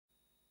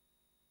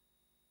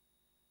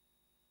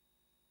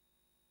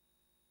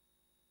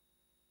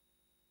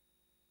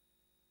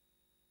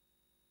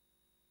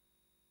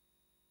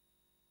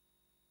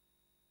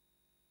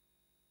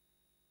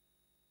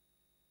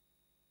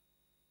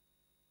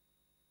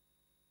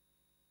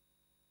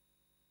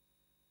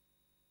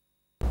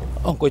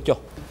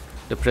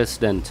The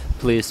President,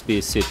 please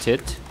be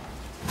seated.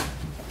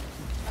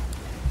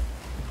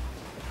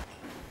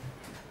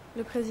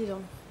 Le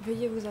Président,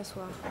 veuillez vous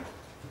asseoir.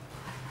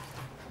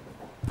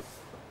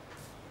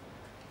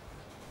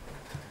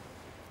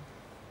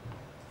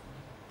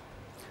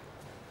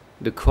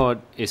 The court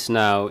is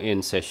now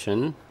in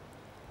session.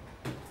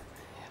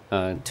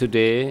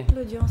 Today,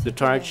 the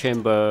trial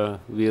chamber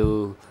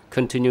will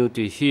continue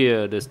to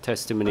hear the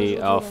testimony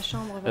of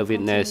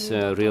witness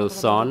Riel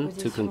Son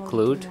to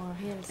conclude,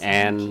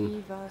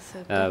 and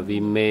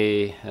we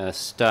may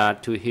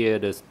start to hear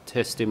the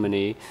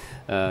testimony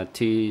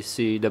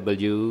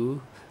TCW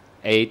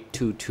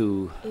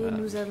 822.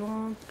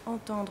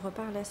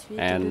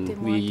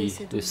 And we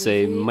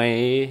say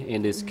may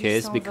in this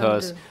case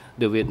because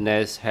the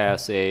witness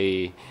has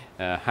a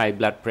high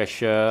blood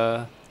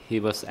pressure. He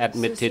was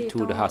admitted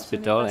to the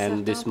hospital,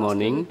 and this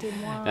morning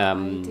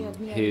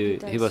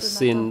he was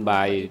seen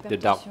by the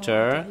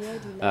doctor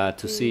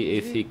to see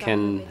if he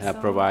can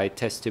provide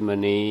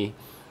testimony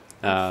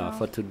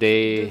for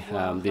today,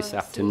 this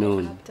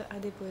afternoon.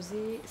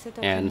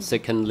 And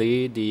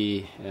secondly,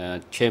 the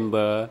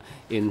chamber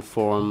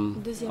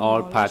informed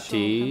all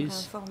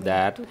parties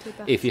that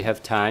if you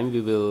have time,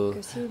 we will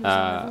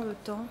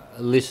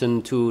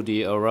listen to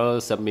the oral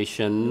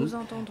submission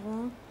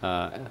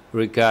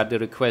regarding the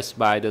request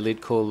by the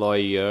lead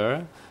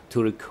co-lawyer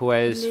to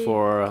request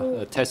for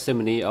a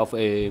testimony of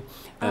a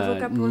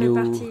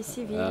new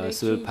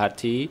civil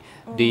party,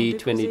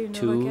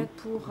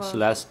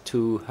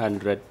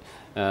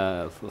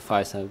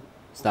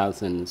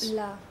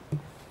 D22/200,000,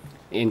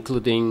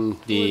 including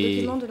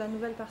the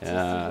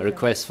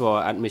request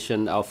for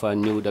admission of a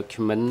new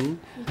document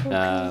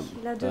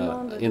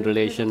in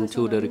relation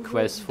to the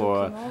request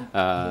for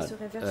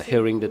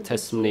hearing the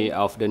testimony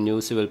of the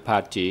new civil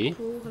party.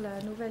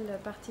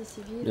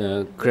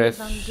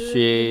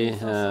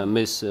 Greffier,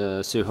 Ms.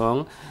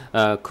 Suhong,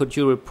 could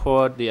you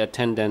report the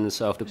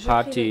attendance of the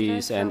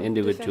parties and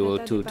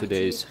individuals to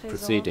today's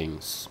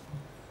proceedings?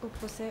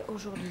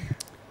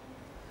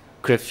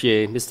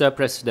 Greffier, Mr.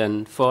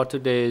 President, for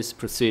today's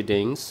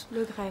proceedings,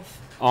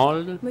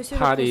 all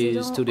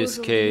parties to this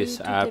case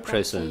are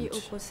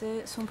present.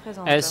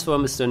 As for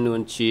Mr.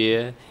 Nguyen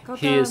Chia,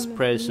 he is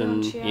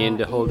present in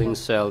the holding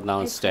cell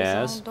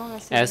downstairs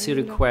as he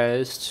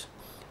requests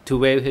to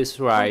waive his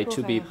right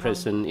to be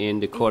present in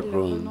the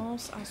courtroom.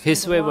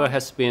 His waiver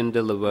has been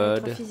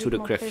delivered to the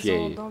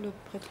greffier.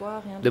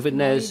 The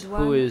witness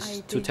who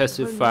is to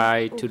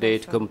testify today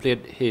to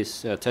complete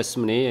his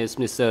testimony is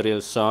Mr.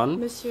 Riel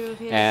Son,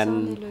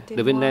 and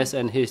the witness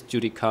and his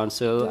duty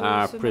counsel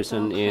are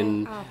present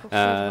in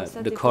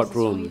the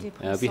courtroom.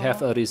 We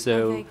have a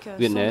reserved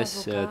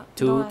witness,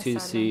 2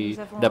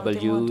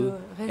 TCW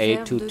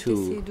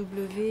 822.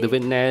 The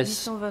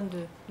witness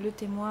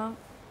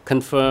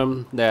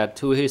confirmed that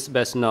to his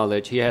best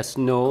knowledge he has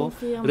no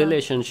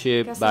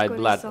relationship by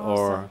blood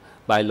or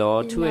by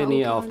law to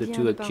any of the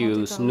two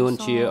accused, Nguyen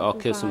Chia or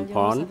Riel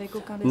Son,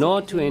 nor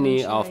to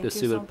any of the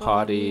civil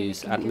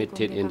parties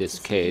admitted in this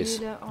case.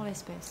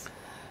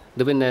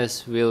 The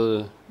witness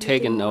will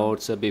take an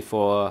oath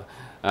before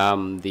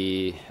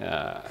the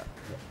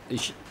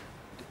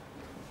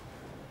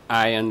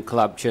Iron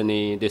Club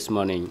journey this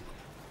morning.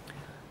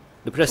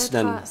 The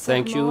President,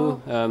 thank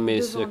you,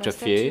 Ms.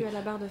 Greffier.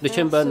 The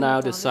Chamber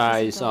now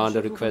decides on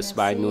the request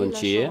by Nguyen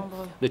Chia.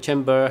 The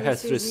Chamber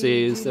has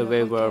received a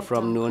waiver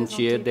from Nguyen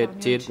Chia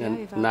dated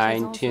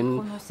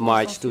 19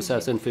 March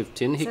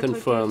 2015. He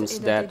confirms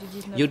that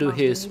due to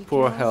his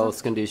poor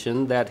health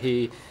condition that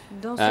he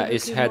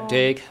is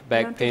headache,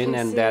 back pain,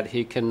 and that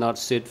he cannot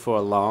sit for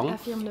long.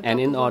 And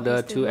in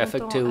order to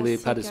effectively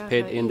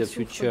participate in the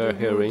future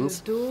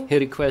hearings, he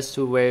requests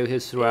to waive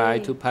his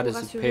right to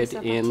participate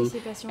in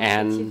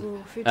and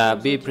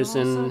be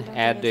present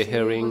at the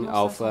hearing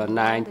of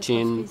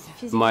 19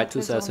 March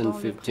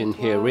 2015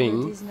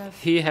 hearing.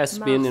 He has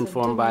been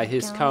informed by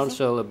his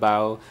counsel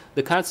about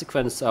the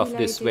consequence of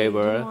this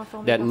waiver,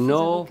 that in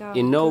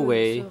no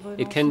way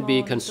it can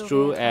be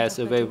construed as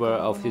a waiver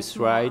of his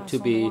right to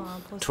be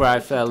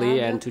tried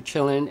fairly and to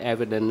challenge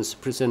evidence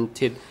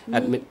presented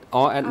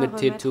or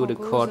admitted to the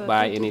court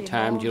by any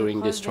time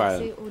during this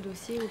trial.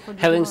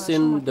 Having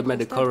seen the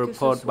medical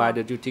report by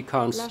the duty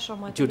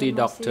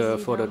doctor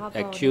for the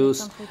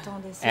accused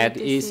at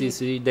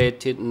ECC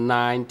dated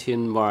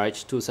 19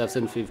 March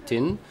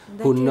 2015,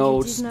 who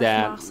notes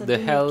that the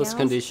health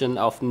condition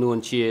of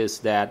Nguyen Chia is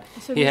that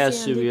he has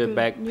severe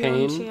back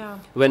pain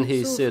when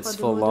he sits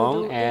for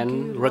long,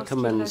 and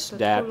recommends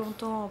that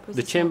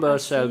the Chamber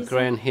shall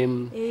grant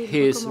him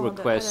his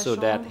request so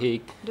that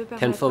he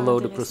can follow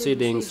the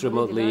proceedings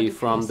remotely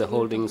from the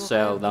holding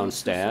cell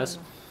downstairs.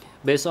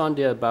 Based on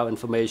the above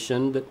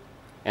information,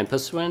 and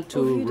pursuant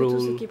to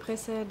Rule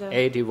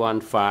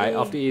 81.5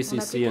 of the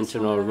ECC and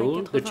General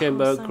Rule, the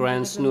Chamber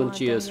grants Nguyen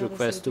Chia's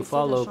request to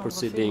follow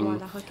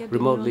proceedings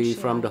remotely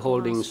from the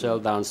holding cell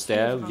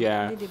downstairs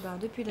via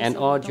an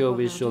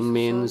audio-visual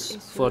means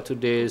for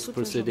today's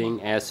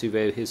proceeding as he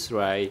waives his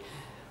right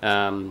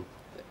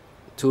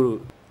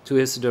to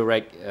his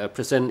direct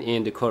presence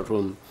in the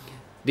courtroom.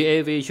 The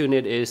AV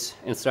unit is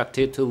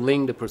instructed to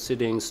link the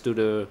proceedings to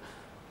the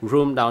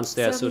room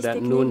downstairs so that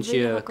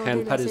Nunchia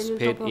can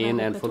participate in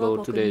and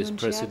follow today's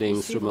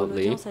proceedings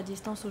remotely.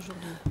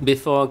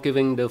 Before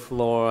giving the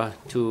floor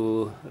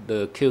to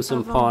the Riel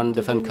Son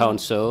defense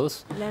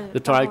counsels, the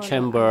trial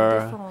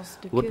chamber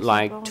would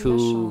like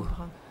to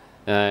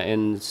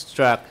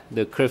instruct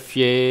the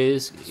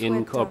greffiers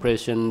in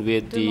cooperation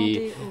with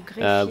the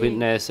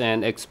witness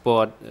and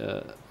expert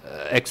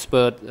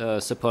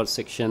support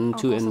section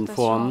to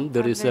inform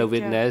the reserve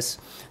witness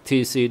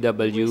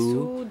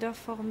TCW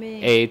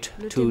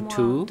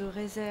 822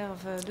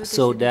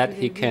 so that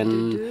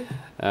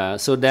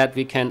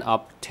we can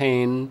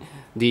obtain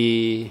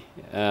the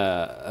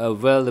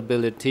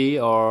availability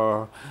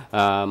or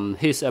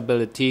his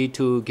ability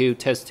to give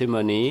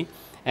testimony.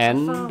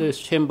 And the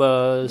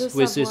chamber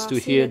wishes to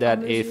hear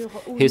that if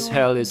his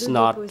health is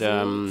not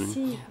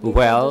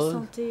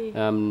well,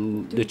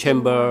 the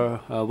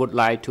chamber would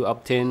like to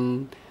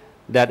obtain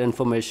that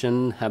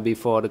information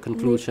before the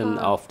conclusion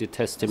of the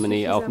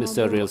testimony of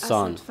Mr. Riel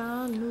Son.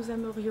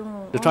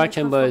 The trial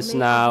chamber is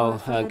now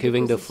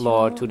giving the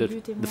floor to the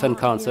defense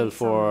counsel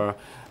for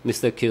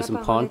Mr. Riel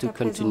Son to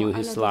continue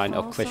his line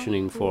of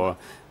questioning for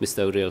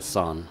Mr. Riel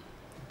Son.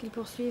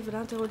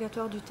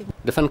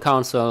 Defense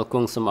counsel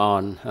Kung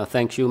Sam-on,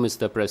 thank you,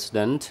 Mr.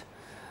 President.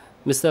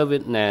 Mr.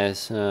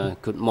 Witness,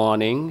 good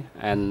morning,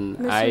 and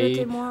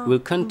I will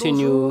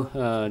continue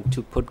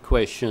to put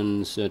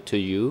questions to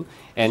you.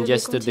 And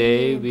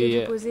yesterday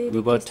we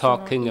were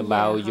talking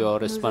about your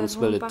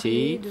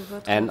responsibility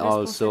and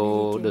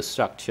also the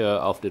structure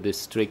of the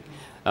district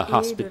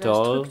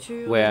hospital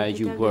where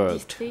you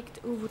worked.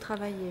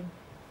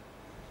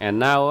 And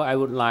now I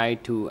would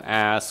like to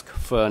ask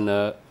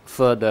further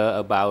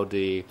about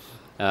the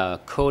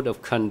code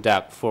of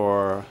conduct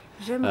for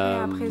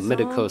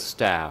medical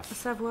staff.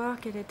 Savoir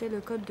quel était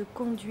le code de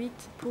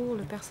conduite pour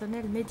le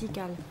personnel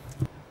médical.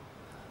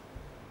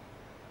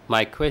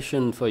 My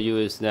question for you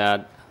is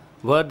that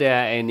were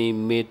there any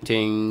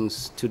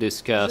meetings to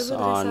discuss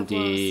on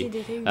the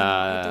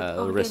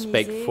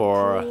respect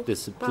for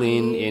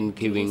discipline in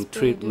giving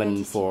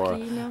treatment for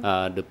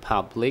the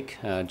public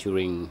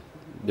during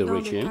the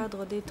regime? Dans le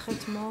cadre des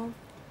traitements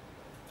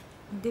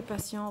des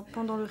patients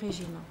pendant le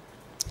régime.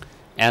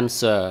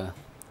 Answer.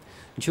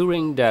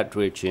 During that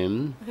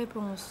regime,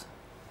 Réponse.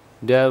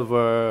 There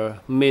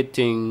were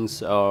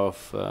meetings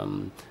of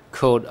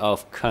code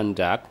of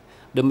conduct.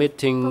 The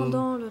meetings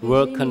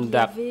were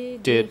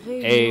conducted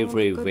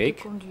every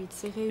week.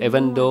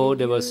 Even though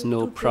there was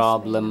no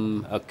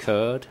problem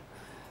occurred,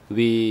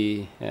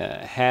 we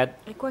had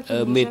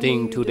a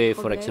meeting today,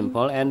 for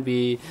example, and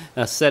we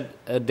set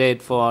a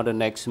date for the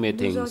next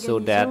meeting so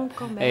that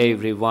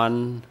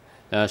everyone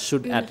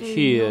should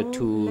adhere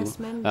to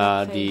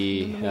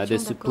the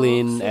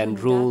discipline and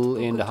rule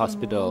in the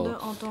hospital.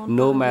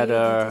 No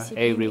matter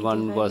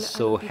everyone was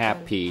so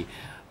happy,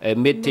 a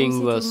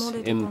meeting was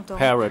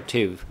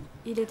imperative.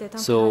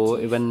 So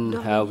even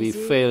we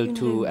fail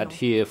to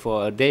adhere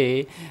for a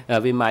day,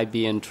 we might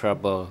be in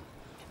trouble.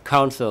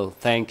 Counsel,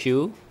 thank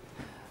you.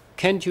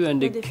 Can you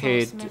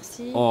indicate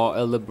or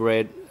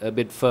elaborate a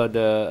bit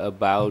further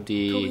about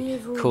the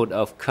code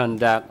of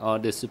conduct or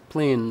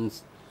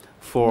disciplines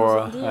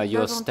for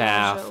your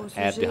staff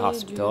at the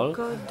hospital?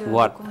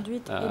 What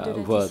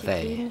were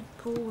they?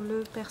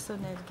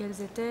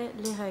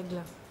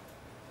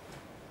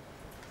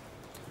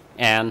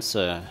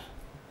 Answer.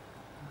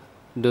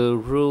 The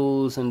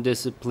rules and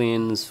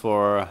disciplines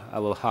for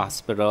our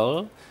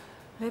hospital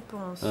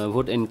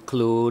would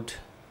include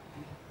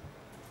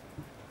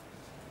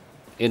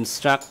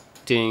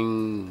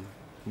instructing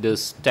the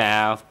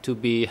staff to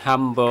be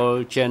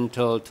humble,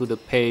 gentle to the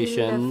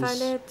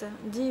patients,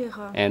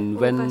 and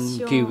when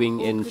giving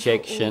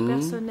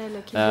injections,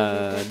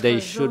 they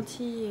should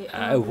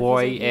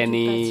avoid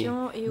any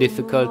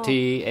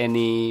difficulty,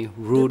 any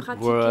rude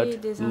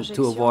word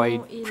to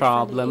avoid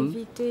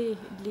problem.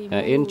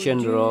 In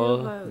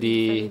general,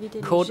 the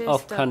code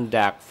of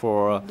conduct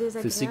for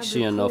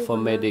physicians or for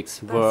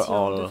medics were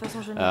all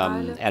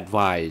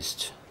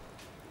advised.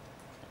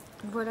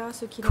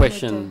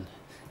 Question.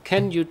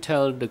 Can you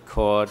tell the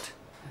court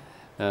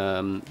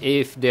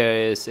if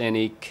there is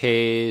any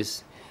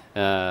case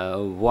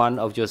one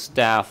of your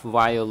staff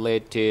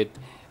violated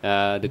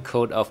the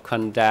code of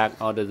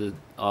conduct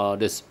or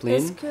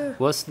discipline?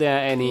 Was there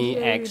any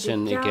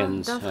action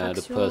against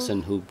the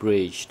person who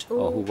breached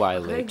or who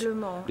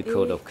violated the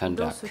code of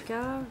conduct?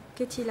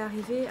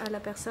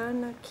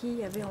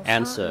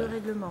 Answer.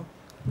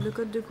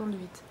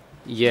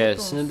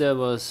 Yes, there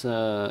was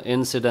an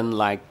incident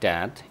like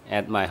that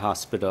at my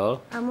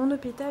hospital.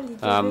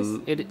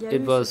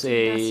 It was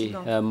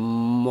a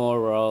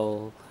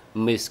moral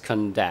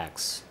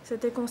misconduct.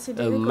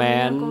 A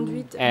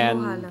man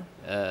and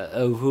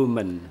a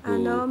woman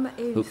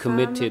who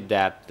committed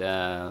that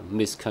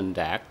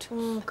misconduct,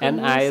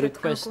 and I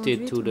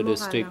requested to the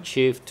district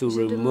chief to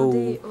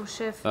remove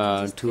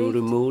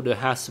the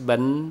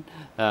husband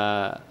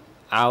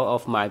out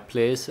of my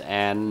place,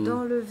 and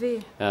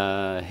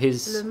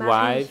his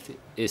wife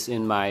is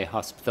in my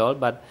hospital,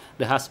 but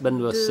the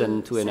husband was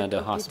sent to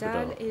another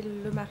hospital. Et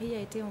le mari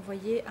a été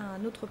envoyé à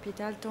un autre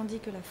hôpital, tandis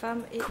que la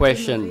femme est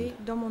Question. demeurée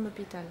dans mon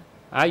hôpital.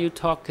 Are you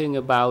talking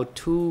about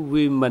two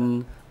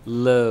women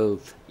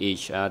love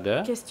each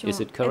other? Question. Is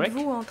it correct?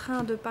 Êtes-vous en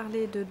train de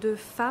parler de deux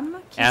femmes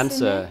qui Answer,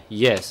 s'aimaient?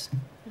 yes.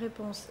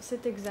 Réponse,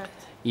 c'est exact.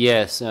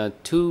 Yes,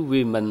 two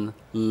women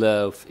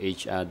love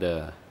each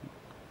other.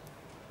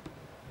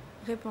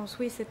 Réponse,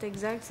 oui, c'est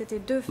exact. C'était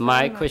deux femmes.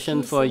 My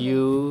question qui for s'aimaient.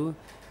 you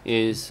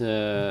is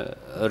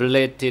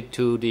related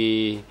to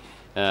the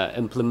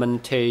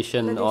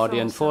implementation or the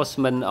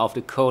enforcement of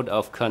the code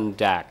of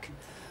conduct.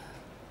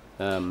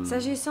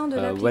 S'agissant de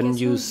When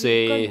you l'application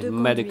say du code de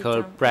medical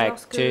conduite,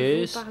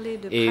 practice, lorsque vous parlez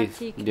de if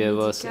pratique there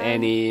was médicale,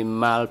 any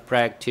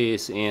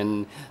malpractice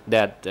in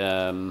that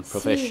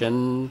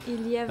profession,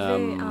 il y avait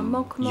un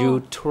manquement you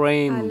à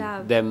train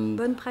la them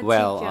bonne pratique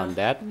well on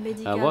that.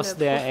 médicale Was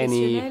there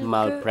any professionnelle,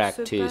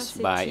 malpractice que se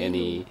by passait-il?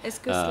 any Est-ce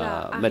que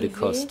cela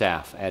medical arrivait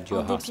staff at your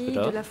en dépit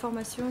hospital? de la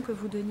formation que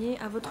vous donniez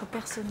à votre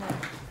personnel?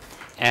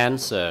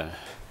 Answer.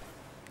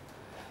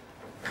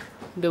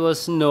 There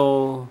was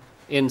no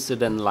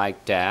incident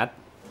like that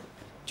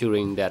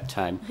during that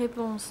time.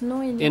 Réponse,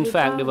 non, il n'y In avait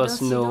fact, pas there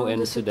was no d'incident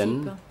de ce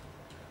incident. type.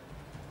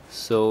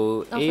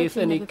 So En fait, if il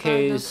n'y any avait pas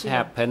case d'incident.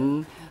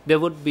 happened, there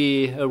would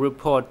be a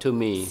report to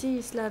me.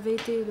 Si cela avait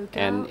été le cas,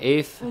 And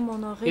if on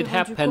m'en aurait it rendu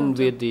happened compte.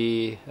 with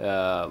the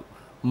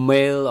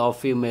male or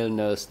female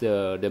nurse,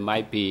 there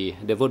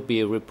would be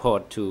a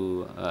report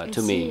to Et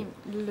to si me.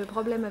 le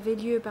problème avait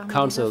lieu parmi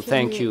Counsel, les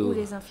thank infirmiers ou you.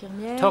 les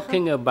infirmières,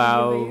 Talking il y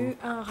about aurait eu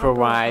un rapport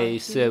provide qui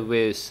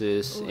services,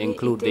 aurait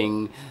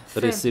including été fait.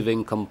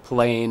 receiving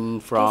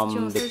complaint from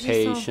Question, the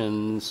s'agissant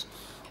patients,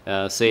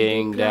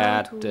 saying des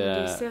that plaintes ou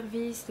des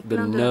services, des the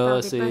plaintes de la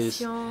part des nurses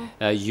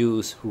patients.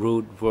 use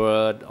rude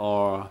words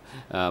or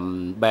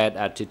bad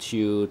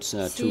attitudes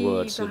Si,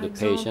 towards par the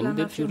exemple, patient. un Did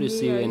you infirmier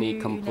receive a any eu une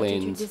attitude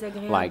complaints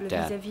désagréable like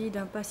that? vis-à-vis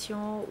d'un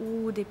patient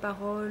ou des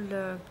paroles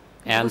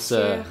Answer,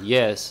 grossières,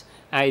 yes,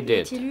 I y did.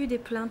 a-t-il eu des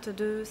plaintes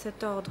de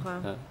cet ordre?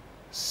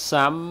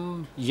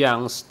 Some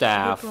young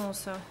staff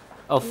Réponse.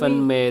 often Oui.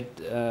 made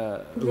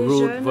Les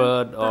rude jeunes,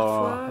 word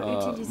or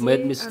parfois, utilisaient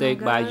made un mistake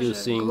by langage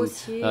using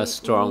grossier a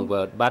strong ou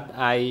word, but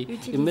I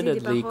utilisaient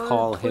immediately des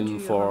paroles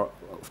trop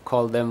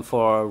call them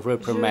for Je les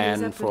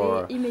reprimand appelais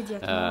for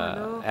immédiatement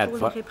alors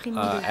pour les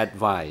réprimander.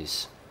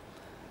 advice.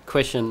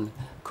 Question: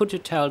 could you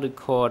tell the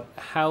court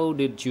how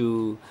did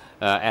you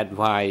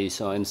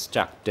advise or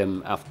instruct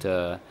them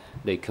after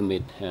they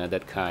commit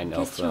that kind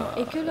Question.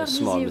 Et que of leur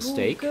small disiez-vous,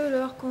 mistake? que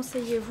leur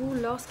conseillez-vous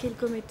lorsqu'ils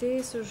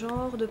commettaient ce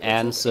genre de petites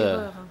Answer.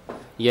 erreurs?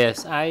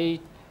 Yes, I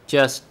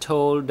just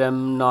told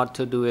them not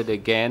to do it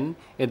again.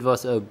 It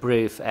was a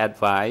brief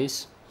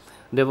advice.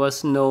 There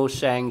was no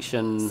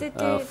sanction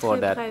C'était for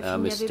très that bref, il n'y avait pas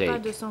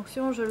mistake. de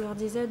sanction, je leur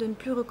disais de ne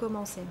plus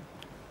recommencer.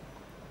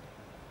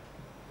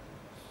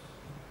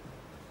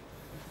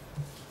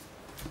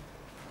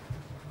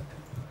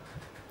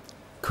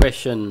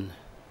 Question: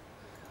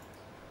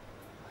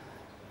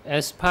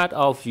 as part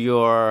of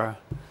your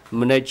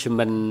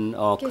management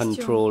or Question.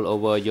 control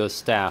over your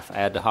staff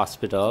at the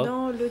hospital,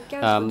 Dans le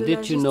cadre de la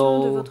did you gestion de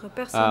know votre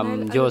personnel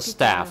à your l'hôpital,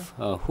 staff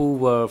who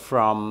were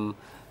from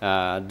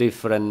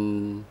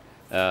different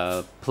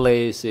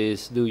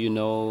places? Do you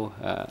know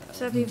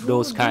savez-vous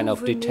those kind d'où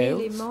of venaient les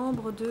details?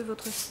 membres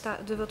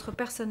de votre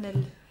personnel?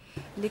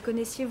 Les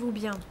connaissiez-vous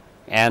bien?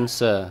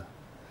 Answer: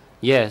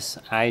 yes,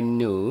 I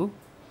knew.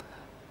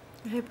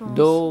 Réponse.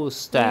 Those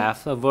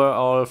staff were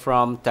all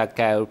from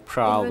Takeo Ils venaient tous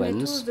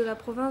province, de la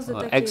province de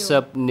Takeo.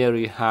 except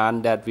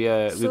Nerihan that we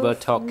were Sauf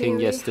talking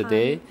Nerihan,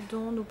 yesterday.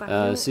 dont nous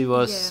parlions She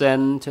was hier.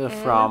 sent Elle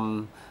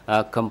from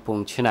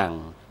Kampong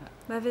Chnang.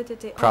 m'avait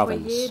été province.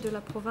 envoyée de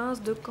la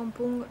province de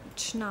Kampong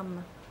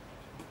Chnam.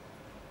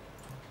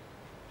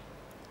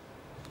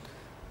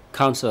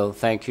 Counsel,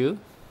 thank you.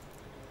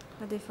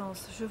 La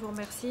défense, je vous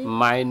remercie.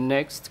 My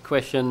next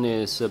question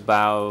is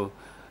about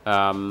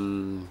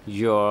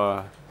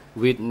your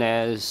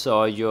witness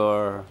or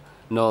your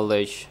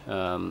knowledge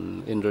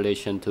in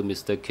relation to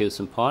Mr.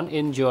 Kilsonpon.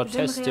 In your J'aimerais à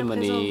présent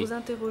testimony vous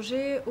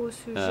interroger au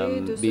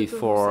sujet de ce que vous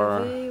before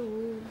savez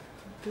ou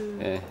de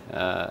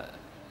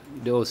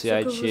the OCIG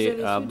avez su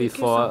de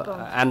before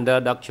Kilsonpon.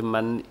 under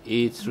document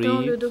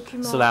dans le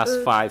document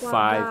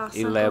E3/5511.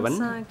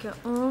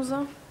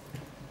 E3/5511.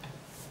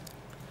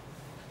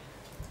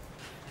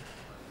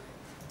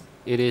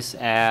 It is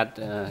at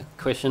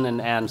question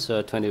and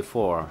answer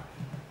 24.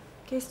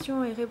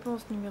 Question et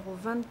réponse numéro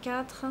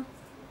 24.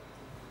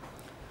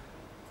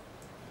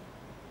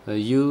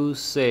 You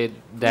said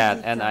that,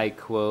 and I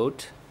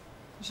quote,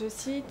 Je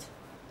cite,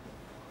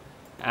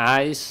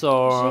 I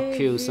saw J'ai vu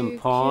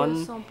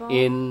Kilsonpon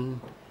Kilsonpon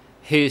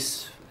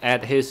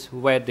at his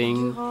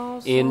wedding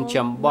durant in son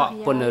Chambok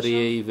mariage Poneri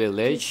qui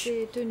village,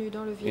 s'est tenu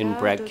dans le in village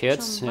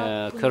brackets, de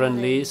Chambak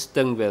currently Punare.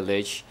 Stung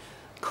village,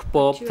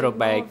 Kpop Actuellement,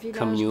 Trabek village de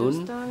commune,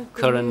 Stung, commune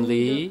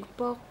currently de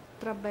Kpok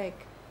Trabek.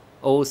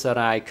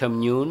 Haut-Sarai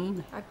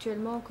commune.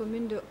 Actuellement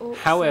commune de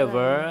Haut-Sarai.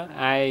 However,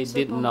 I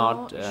did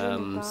not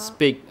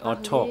speak or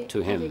talk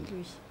to him.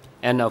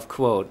 End of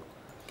quote.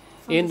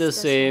 In the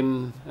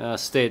same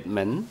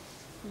statement,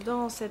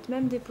 dans cette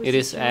même déposition, it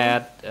is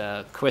at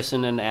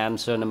question and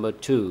answer number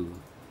 2.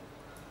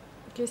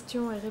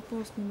 Question et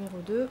réponse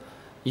numéro 2.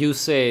 You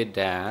say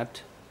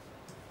that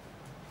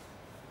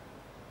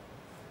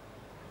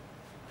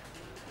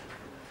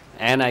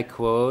and I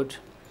quote,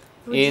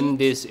 in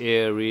this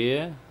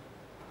area,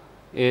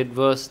 it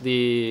was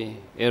the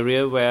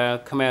area where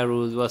Khmer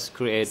Rouge was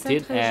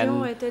created,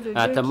 and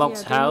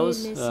Tamok's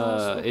house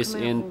is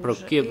in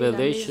Prokip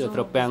village,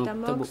 Tropang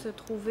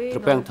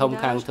Thom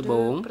Khang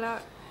Thabong.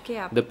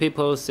 The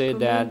people say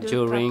that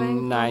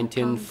during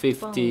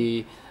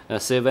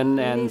 1957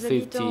 and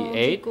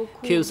 58,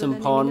 Khieu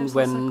Samphan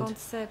went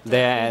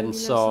there and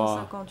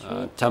saw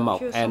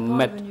Tamok and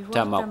met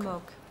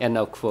Tamok. End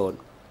of quote.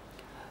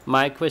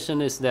 My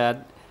question is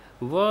that,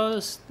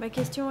 was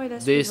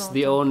this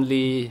the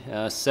only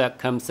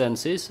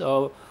circumstances,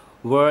 or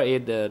were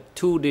it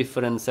two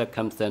different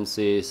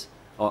circumstances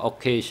or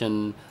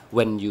occasion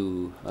when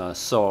you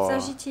saw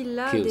S'agit-il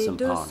là Khieu des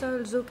deux Samphan?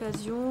 seules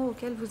occasions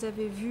auxquelles vous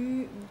avez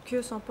vu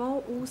Khieu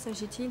Samphan, ou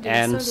s'agit-il de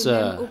la seule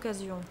et même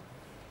occasion?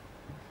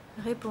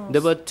 Réponse.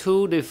 There were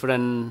two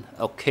different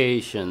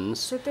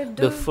occasions.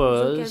 The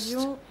first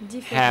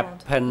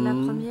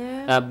happened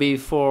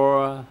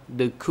before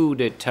the coup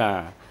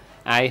d'etat.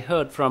 I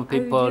heard from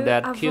people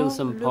that Khieu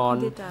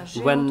Samphan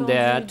went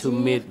there to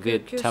meet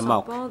with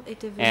Tamok.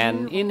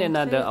 And in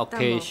another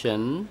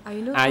occasion,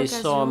 I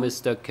saw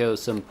Mr. Khieu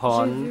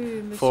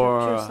Samphan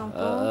for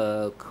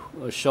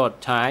a short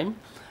time.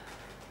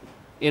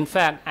 In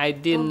fact, I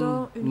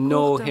didn't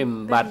know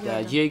him, but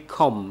Ye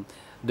Kom,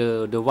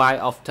 the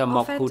wife of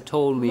Tamok, who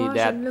told me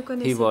that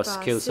he was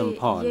Khieu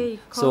Samphan.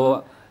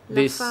 So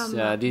these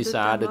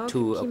are the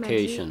two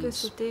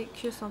occasions.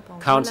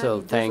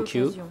 Counsel, thank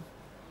you.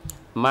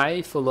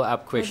 My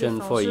follow-up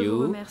question for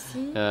you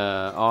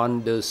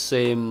on the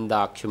same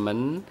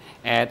document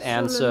at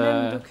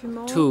answer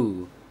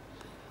 2.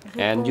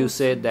 And you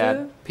said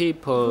that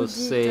people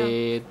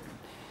said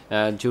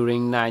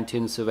during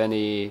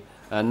 1970,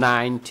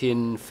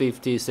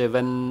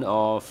 1957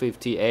 or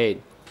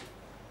 58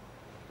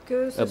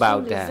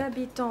 about that.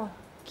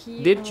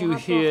 Did you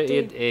hear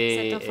it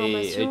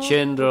a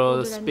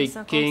general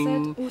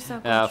speaking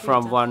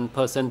from one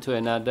person to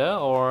another,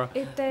 or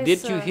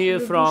did you hear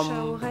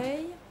from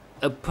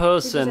a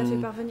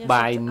person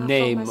by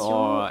name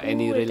or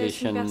any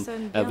relation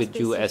with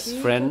you as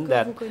friend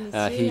that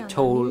he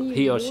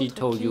or she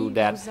told you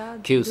that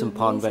Khieu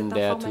Samphan went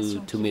there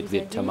to meet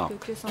with Tamok?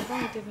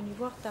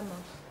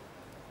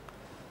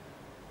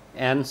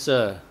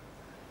 Answer.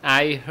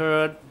 I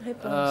heard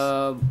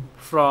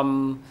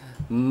from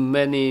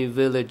many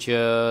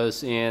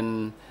villagers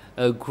in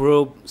a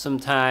group.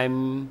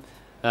 Sometime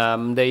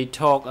they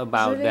talk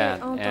about that,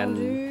 and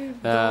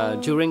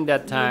during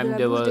that time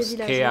there was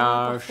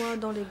chaos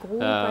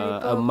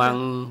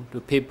among the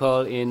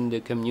people in the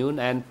commune,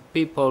 and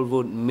people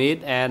would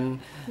meet and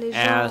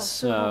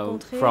ask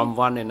from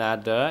one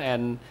another,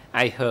 and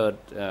I heard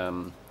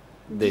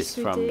this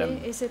from them.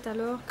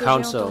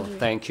 Counsel,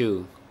 thank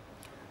you.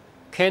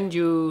 Can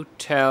you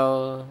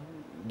tell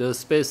the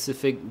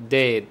specific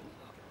date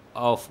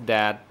of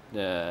that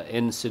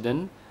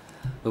incident?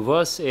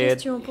 Was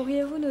it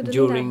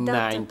during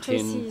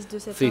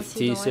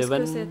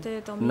 1957,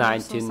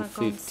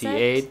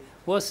 1958?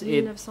 Was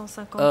it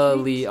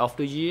early of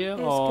the year,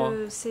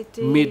 or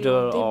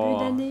middle,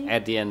 or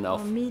at the end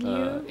of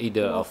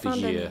either of the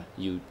year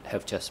you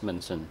have just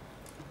mentioned?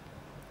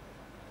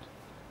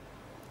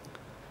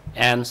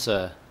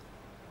 Answer.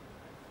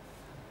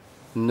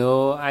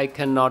 No, I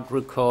cannot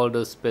recall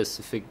the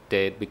specific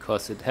date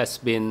because it has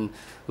been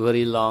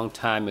very long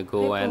time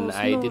ago, and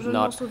I did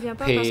not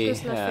pay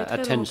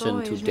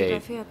attention to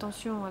date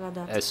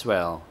as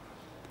well.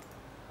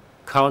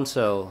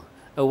 Counsel,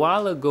 a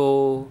while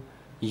ago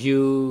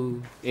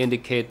you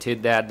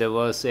indicated that there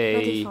was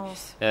a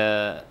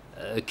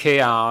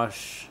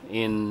chaos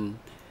in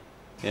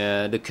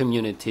the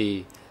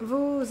community.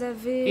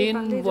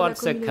 In what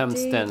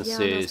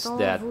circumstances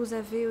that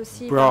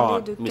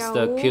brought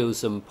Mr. Khieu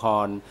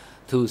Samphan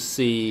to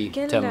see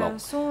Tamok?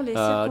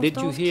 Did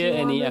you hear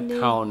any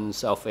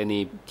accounts of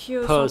any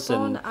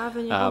person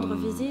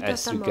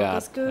as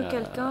regards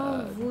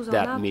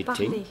that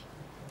meeting?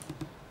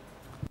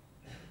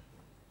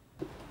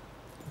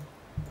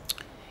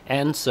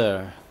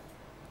 Answer.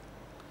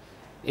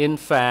 In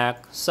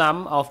fact,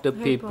 some of the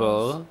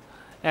people,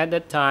 at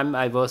that time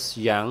I was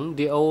young,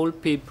 the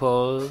old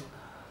people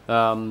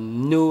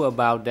knew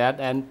about that,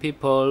 and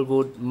people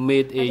would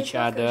meet each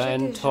other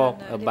and talk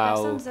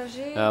about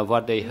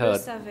what they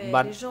heard.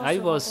 But I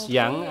was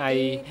young,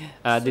 I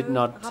did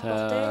not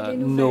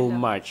know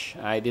much.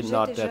 I did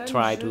not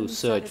try to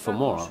search for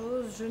more.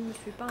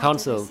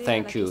 Counsel,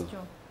 thank you.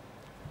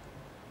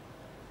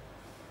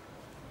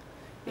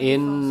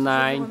 In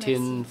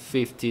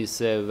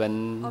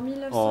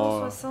 1957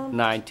 or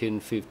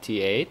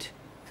 1958,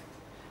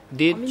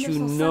 Did you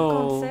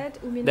know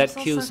that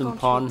Khieu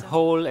Samphan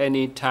hold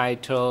any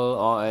title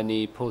or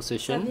any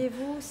position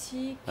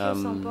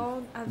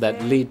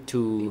that lead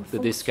to the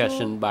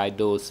discussion by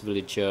those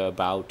villagers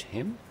about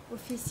him?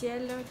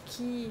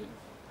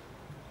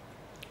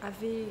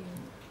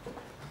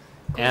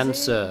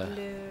 Answer.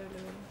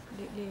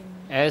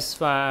 As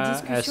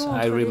far as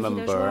I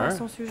remember,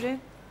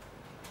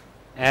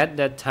 at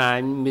that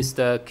time,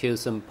 Mr. Khieu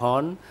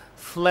Samphan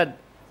fled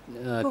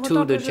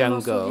to the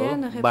jungle,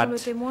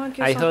 but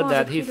I heard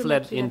that he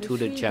fled into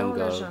the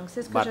jungle,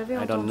 but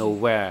I don't know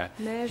where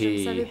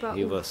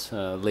he was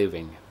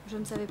living. Je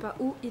ne savais pas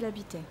où il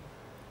habitait.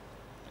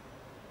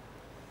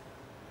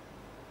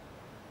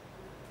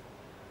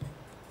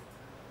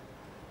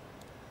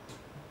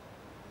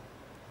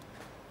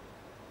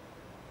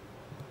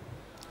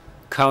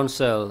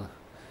 Counsel,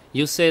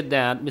 you said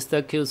that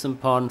Mr. Khieu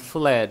Samphan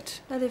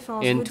fled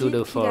into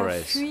the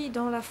forest.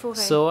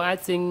 So I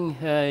think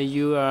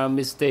you are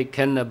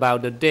mistaken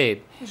about the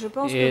date. Je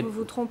pense que vous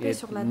vous trompez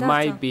sur la date.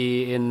 Might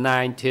be in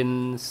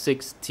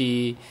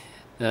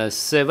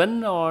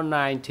 1967 or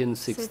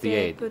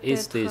 1968.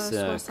 Is this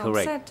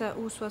correct?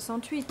 Ou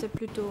 68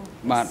 plutôt.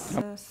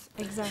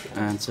 Exact.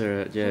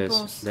 Answer,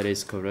 yes, that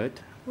is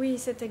correct. Oui,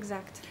 c'est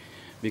exact.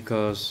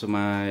 Because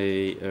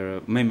my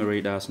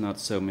memory does not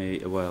serve me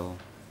well.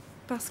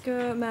 Parce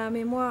que ma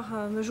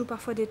mémoire me joue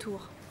parfois des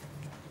tours.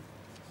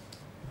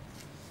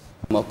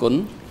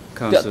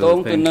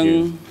 Counsel, thank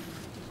you.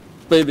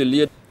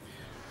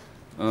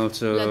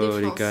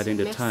 Also, regarding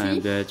the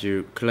time that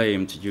you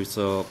claimed you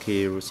saw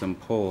Khieu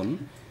Samphan,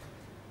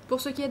 pour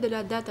ce qui est de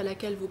la date à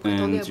laquelle vous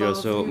prétendez avoir vu and you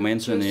also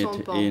mentioned it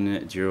Samphan,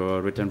 in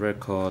your written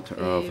record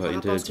of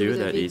interview,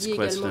 that is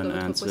question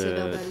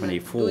answer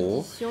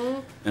 24,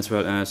 as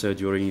well as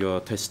during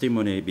your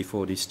testimony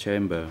before this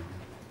chamber.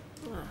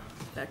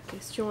 La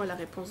question et la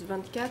réponse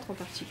 24 en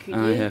particulier.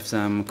 I have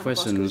some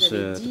questions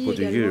to put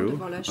to you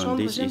on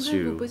this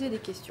issue. Vous poser des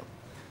questions.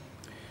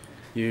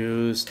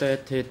 You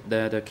stated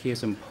that Khieu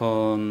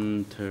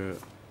Samphan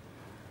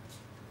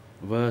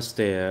was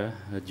there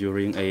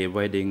during a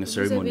wedding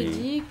ceremony. Vous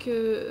avez dit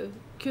que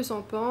Khieu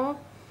Samphan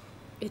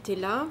était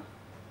là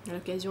à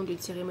l'occasion d'une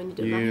cérémonie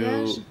de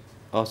mariage. You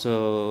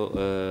also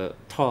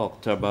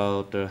talked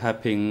about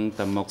helping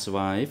Tamok's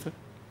wife.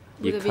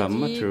 You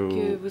come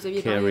to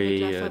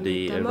carry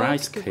the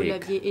rice cake. Vous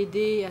l'aviez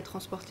aidé à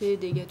transporter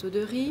des gâteaux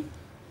de riz.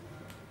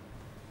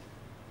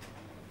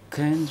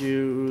 Can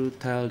you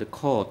tell the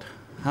court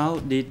how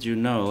did you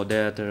know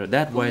that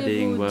that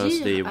wedding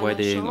was the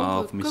wedding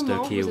of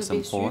Mr. Khieu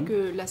Samphan?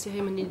 Que la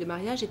cérémonie de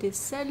mariage était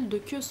celle de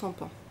Khieu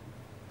Samphan.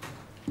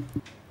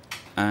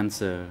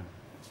 Answer.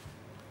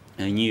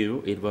 I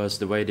knew it was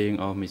the wedding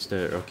of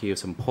Mr. Khieu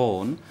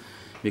Samphan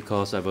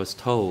because I was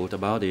told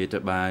about it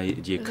by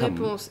Yekom.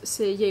 Réponse,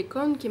 c'est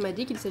Yekom qui m'a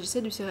dit qu'il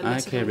s'agissait de la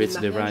cérémonie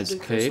de mariage de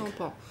Khieu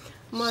Samphan.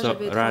 Moi,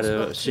 j'avais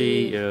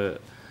transporté...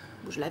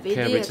 Je l'avais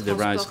carried aidé the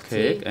rice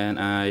cake and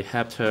I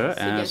helped her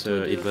as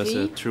it was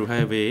too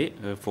heavy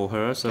for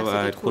her, so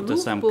I put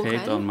some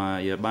cake on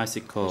my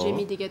bicycle. J'ai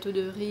mis des gâteaux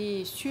de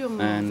riz sur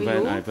mon and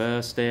vélo. when I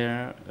was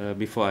there,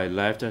 before I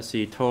left,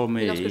 she told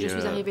me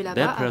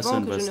that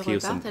person was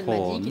Khieu Samphan,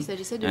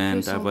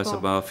 and I was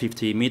about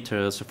 50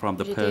 meters from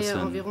the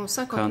person.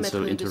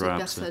 Counsel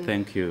interrupts.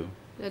 Thank you.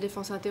 La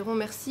défense interrompt.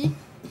 Merci.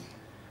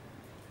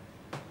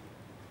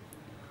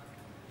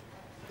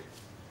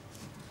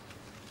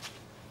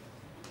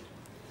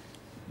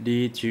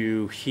 Did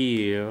you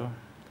hear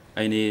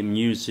any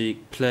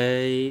music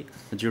play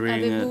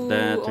during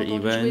that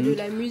event?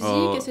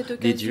 Or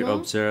did you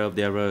observe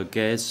there were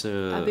guests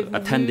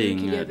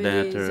attending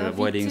that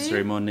wedding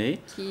ceremony?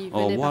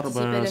 Or what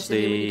was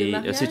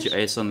the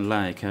situation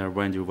like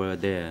when you were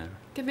there?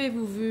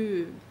 Qu'avez-vous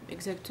vu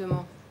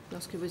exactement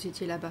lorsque vous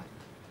étiez là-bas?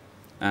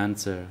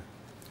 Answer.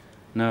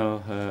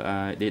 No,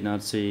 I did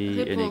not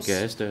see any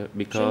guests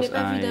because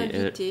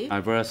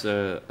I was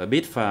a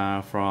bit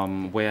far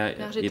from where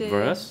it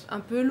was.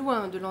 Un peu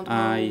loin de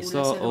I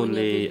saw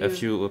only a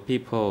few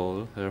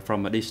people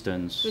from a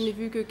distance. Je n'ai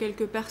vu que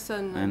quelques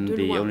personnes and de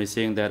the loin. only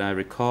thing that I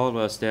recall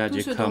was that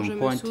Yekom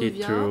pointed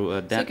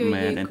to that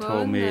man and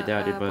told me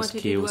that it was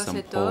Khieu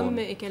Samphan.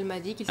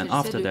 And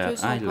after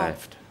that, I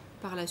left.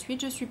 Par la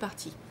suite, je suis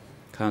parti.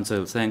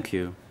 Counsel, thank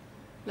you.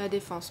 La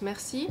défense,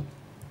 merci.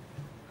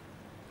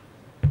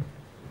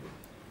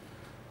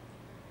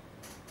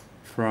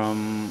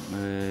 From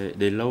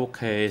the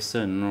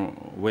location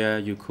where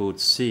you could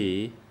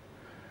see,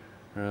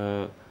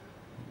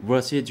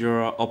 was it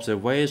your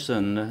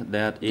observation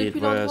that it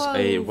was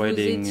a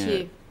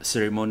wedding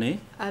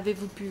ceremony?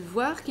 Avez-vous pu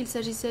voir qu'il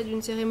s'agissait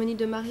d'une cérémonie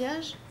de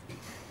mariage?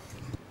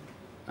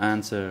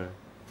 Answer.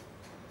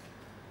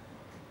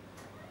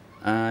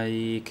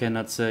 I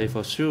cannot say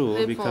for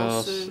sure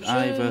because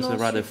I was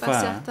rather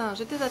far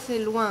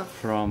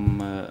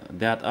from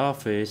that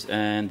office,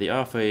 and the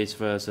office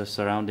was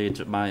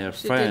surrounded by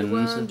friends,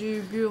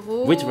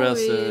 which was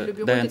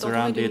then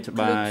surrounded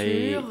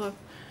by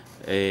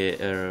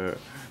a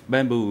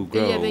bamboo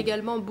grove. Il y avait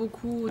également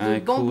beaucoup de I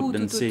bambous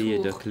couldn't tout see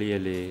it autour.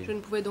 clearly. Je ne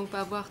pouvais donc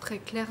pas voir très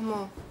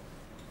clairement.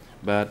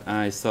 But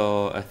I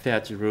saw a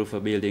thatched roof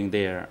building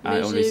there.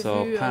 I only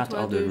saw part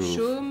of the roof.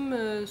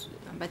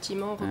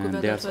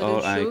 And that's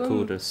all I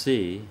could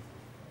see.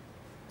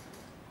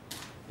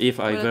 If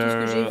I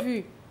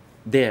were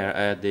there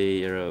at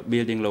the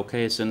building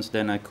locations,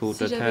 then I could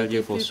tell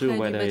you for sure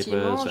whether it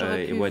was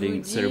a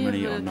wedding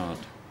ceremony or not.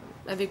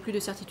 Avec plus de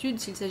certitude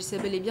s'il s'agissait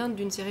bel et bien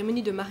d'une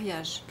cérémonie de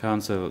mariage.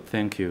 Counsel,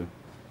 thank you.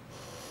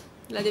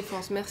 La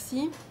défense,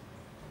 merci.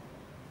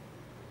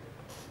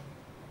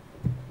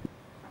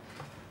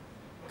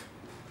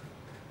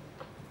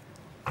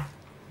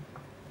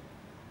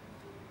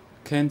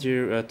 Can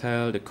you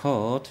tell the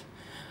court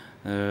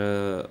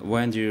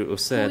when you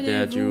said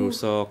that you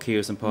saw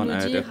Riel Son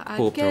at the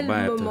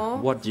Quai-Tabec,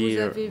 what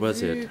year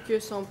was it?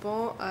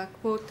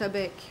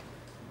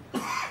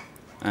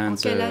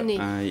 Answer,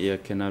 I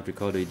cannot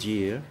recall the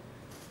year.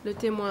 Le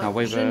témoin.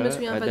 However, je ne me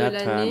souviens pas de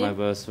l'année, mais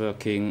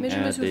je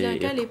me souviens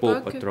qu'à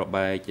l'époque,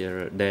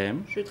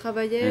 je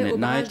travaillais au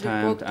barrage de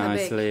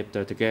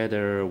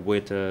Quai-Tabec.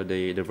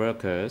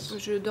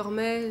 Je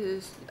dormais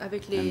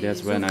avec les ouvriers.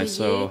 C'est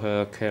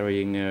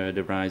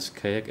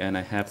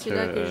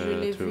là que je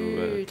l'ai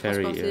vu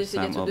transporter ces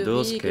gâteaux de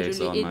riz et que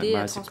je l'ai aidé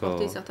à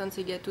transporter certains de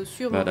ces gâteaux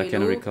sur mon vélo. Je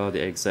ne me souviens pas de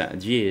l'année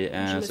exacte. J'ai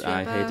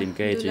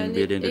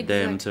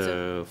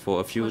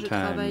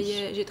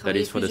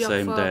travaillé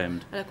plusieurs fois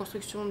à la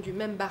construction du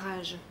même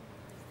barrage.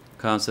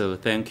 Counsel,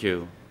 thank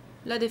you.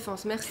 La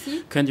défense,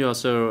 merci. Can you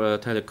also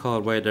tell the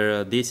court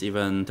whether this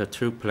event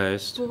took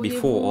place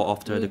before or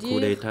after the coup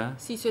d'État?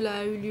 Si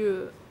cela a eu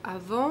lieu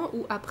avant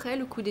ou après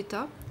le coup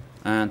d'État?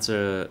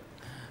 Answer,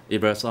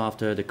 it was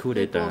after the coup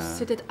d'État.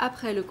 C'était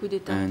après le coup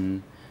d'État. And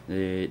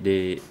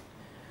the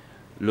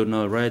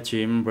lunar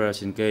regime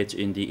was engaged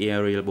in the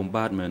aerial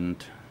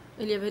bombardment.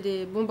 Il y avait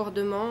des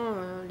bombardements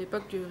à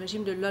l'époque du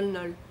régime de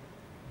Lol-Nol.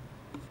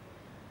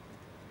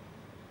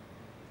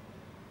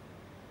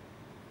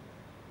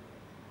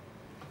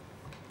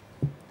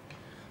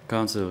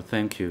 Counsel,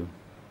 thank you.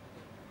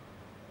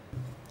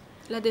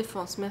 La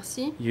défense,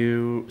 merci.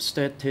 You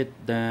stated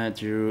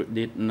that you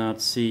did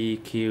not see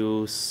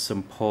Riel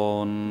Son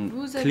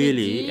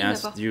clearly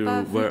as you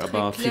were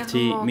about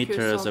 50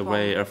 meters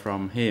away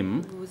from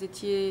him. Vous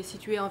étiez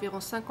situé à environ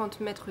 50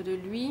 mètres de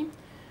lui.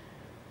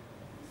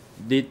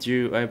 Did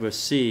you ever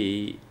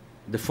see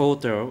the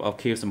photo of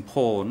Riel Son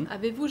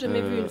Avez-vous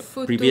jamais vu une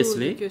photo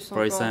previously, de Riel Son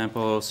for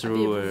example,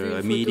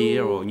 through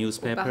media or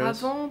newspapers?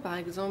 Auparavant, par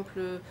exemple,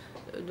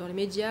 dans les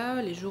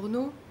médias, les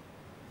journaux?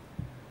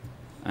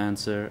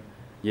 Answer,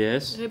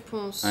 yes.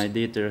 Réponse. I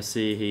did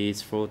see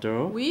his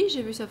photo. Oui,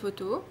 j'ai vu sa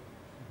photo.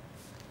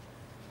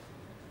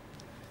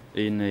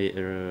 In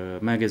a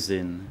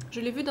magazine. Je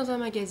l'ai vu dans un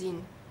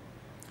magazine.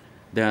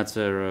 That's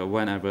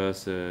when I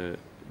was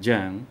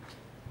young.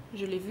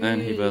 Je l'ai vu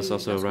and he was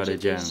also rather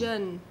young.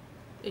 Jeune.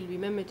 Et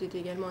lui-même était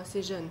également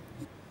assez jeune.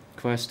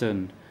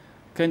 Question.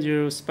 Can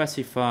you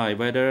specify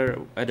whether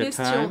at the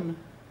time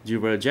you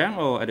were young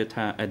or at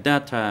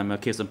that time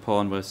Riel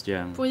Son was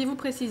young? Pourriez-vous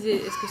préciser,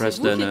 est-ce que c'est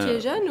vous qui étiez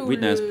jeune ou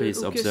witness, le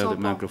please ou observe the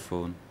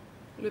microphone.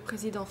 Le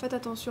président, faites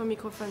attention au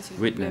microphone s'il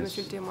vous plaît,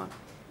 monsieur le témoin.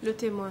 Le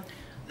témoin.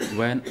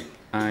 When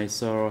I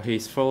saw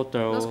his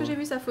photo, lorsque j'ai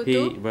vu sa photo,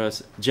 he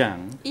was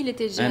young. Il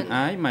était jeune. And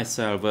I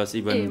myself was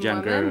even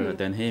younger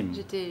than him.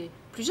 J'étais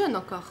plus jeune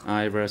encore.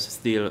 I was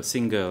still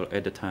single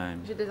at the time.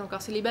 J'étais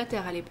encore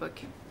célibataire à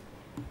l'époque.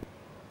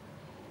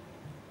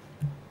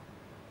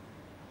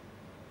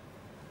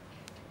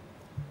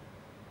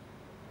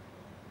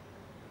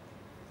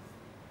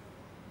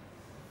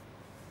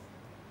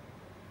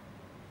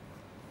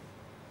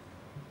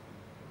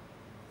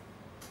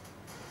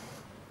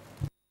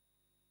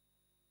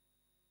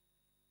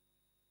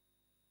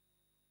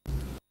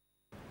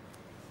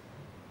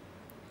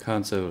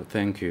 Counsel,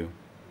 thank you.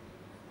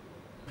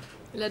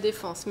 La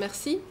défense,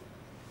 merci.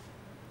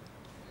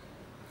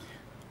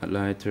 I'd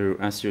like to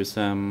ask you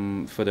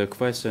some further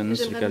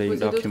questions regarding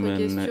document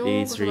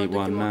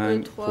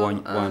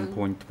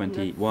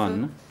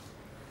A319.1.21.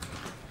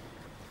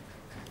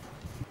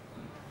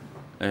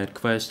 At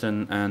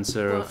question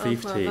answer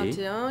 50.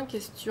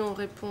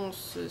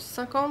 Question-réponse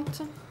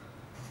 50.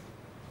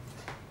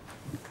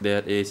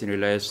 That is in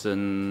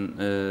relation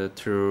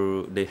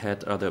to the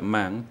head of the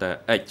monk,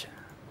 the H.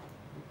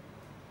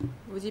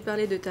 Vous y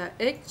parlez de ta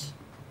H.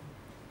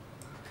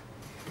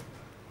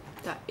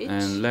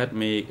 And let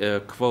me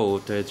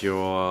quote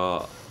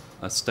your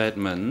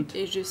statement.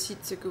 Et je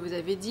cite ce que vous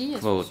avez dit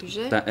à ce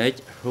sujet.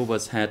 Taech, who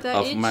was head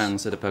of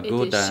monks at the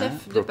pagoda,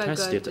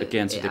 protested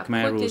against the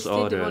Khmer Rouge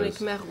orders.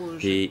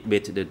 He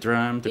beat the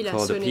drum to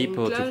call the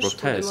people to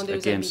protest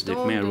against the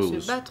Khmer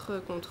Rouge.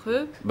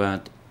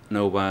 But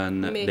no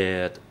one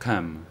dared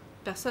come.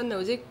 Personne n'a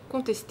osé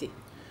contester.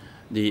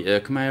 The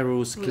Khmer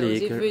Rouge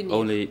clique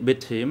only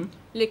beat him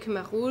Les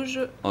Khmer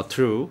Rouges or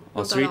two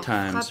or three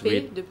times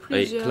with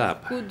a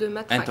club.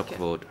 End of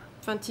quote.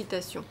 Fin de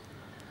citation.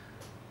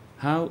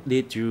 How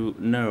did you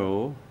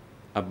know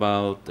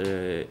about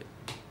the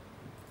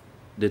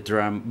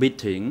drum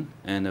beating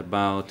and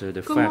about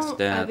the fact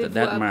that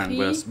that man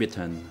was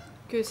beaten?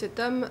 Que cet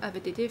homme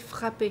avait été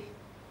frappé.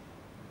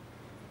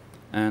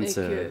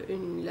 Answer. Et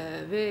qu'il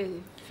avait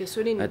fait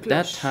sonner une At cloche.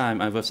 that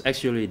time, I was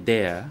actually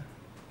there.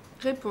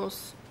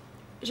 Réponse.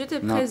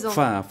 J'étais Not présent.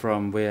 far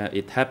from where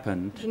it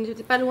happened. Je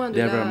n'étais pas loin de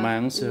There were là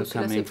monks où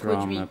cela coming s'est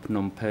produit. from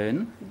Phnom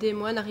Penh. Des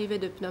moines arrivaient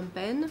de Phnom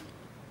Penh.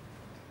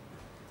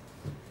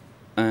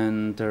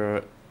 And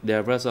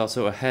there was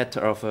also a head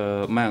of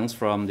monks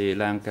from the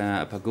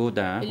Lanka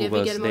Pagoda who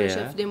was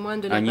there.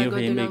 I knew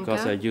him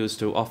because I used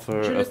to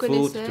offer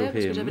food to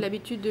him.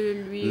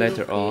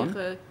 Later on,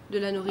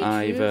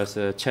 I was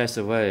chased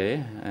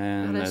away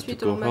and to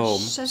go home,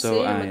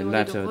 so I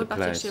left the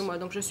place.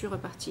 Donc je suis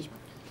reparti.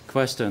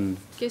 Question.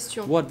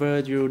 What were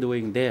you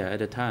doing there at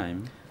the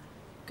time?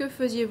 Que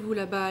faisiez-vous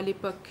là-bas à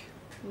l'époque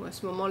ou à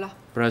ce moment-là?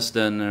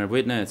 President,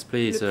 witness,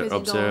 please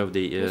observe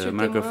the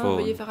microphone.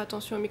 Veuillez faire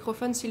attention au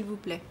microphone, s'il vous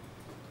plaît.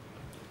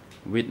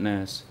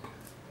 Witness.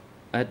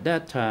 At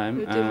that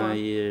time,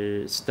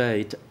 I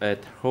stayed at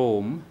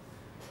home,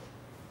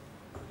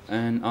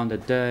 and on the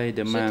day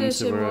the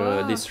monks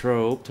were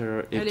disrobed,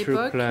 it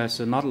took place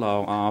not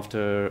long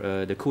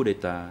after the coup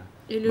d'etat.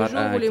 But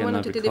I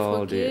cannot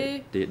recall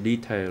the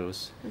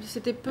details,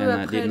 and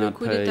I did not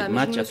pay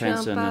much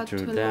attention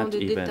to that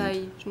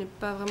event. Je n'ai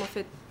pas vraiment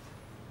fait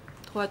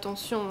trop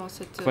attention à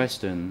cet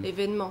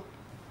événement.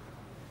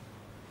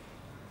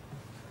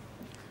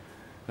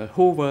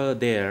 Who were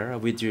there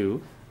with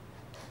you?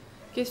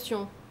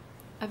 Question.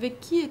 Avec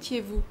qui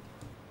étiez-vous?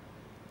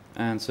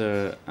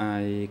 Answer.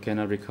 I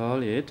cannot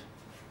recall it.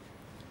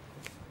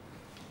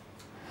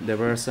 There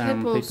were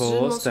some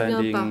people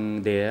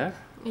standing there,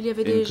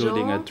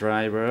 including a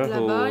driver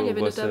who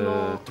was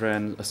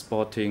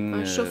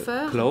transporting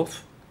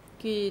clothes,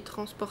 qui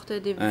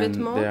transportait des and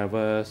vêtements there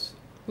was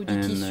ou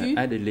du tissu. An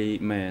elderly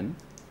man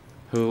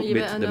who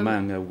beat the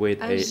monk with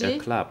a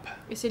club.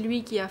 Et c'est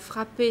lui qui a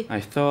frappé.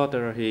 I thought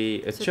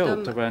he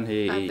choked when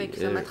he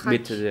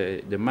beat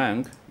the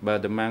monk,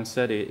 but the monk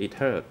said it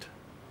hurt.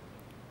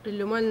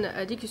 Le moine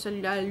a dit que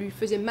celui-là lui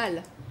faisait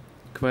mal.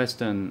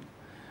 Question.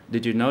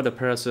 Did you know the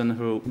person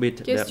who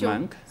beat that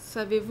monk?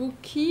 Savez-vous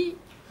qui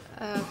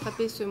a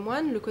frappé ce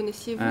moine? Le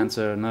connaissiez-vous?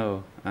 Answer.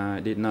 No,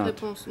 I did not.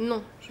 Réponse.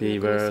 Non, je ne le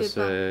connaissais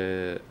pas.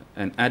 He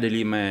was an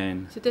elderly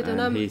man. C'était un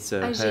homme his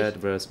âgé.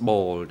 head was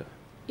bald.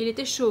 Il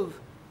était chauve.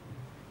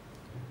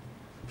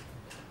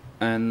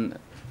 And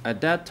at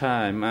that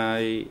time,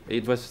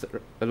 it was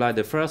like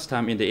the first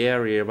time in the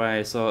area where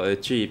I saw a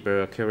jeep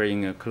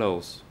carrying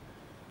clothes.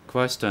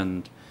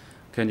 Question.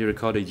 Can you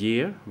recall the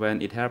year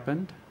when it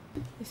happened?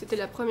 Et c'était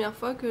la première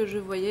fois que je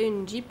voyais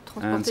une jeep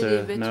transporter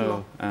des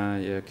vêtements. No,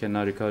 I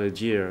cannot recall the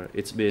year.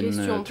 It's been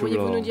Question. too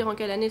Pourriez-vous long. nous dire en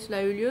quelle année cela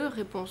a eu lieu?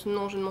 Réponse.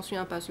 Non, je ne m'en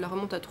souviens pas. Cela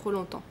remonte à trop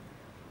longtemps.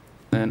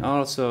 And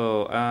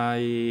also,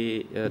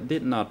 I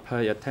did not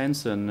pay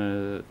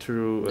attention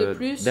to De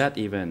plus, that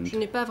event. Je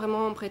n'ai pas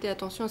vraiment prêté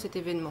attention à cet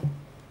événement.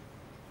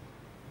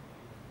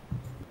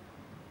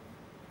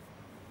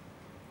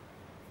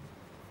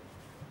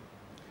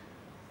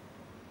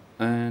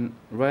 And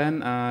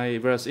when I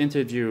was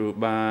interviewed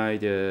by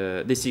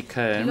the DC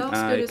camp,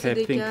 I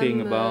kept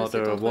thinking about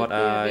what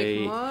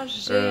I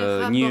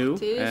knew,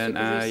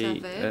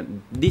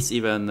 and this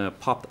event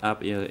popped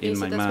up in my mind. Et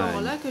c'est à ce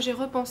moment-là mind. que j'ai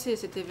repensé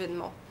cet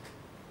événement.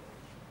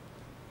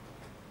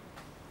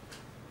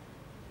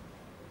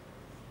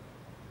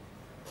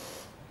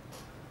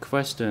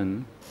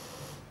 Question.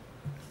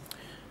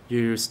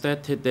 You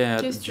stated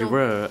that you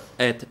were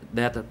at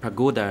that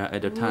pagoda at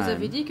the time. Vous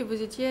avez dit que vous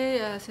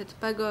étiez à cette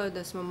pagode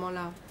à ce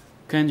moment-là.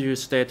 Can you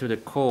state to the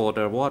court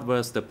what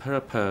was the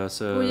purpose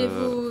for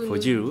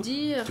you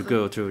to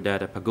go to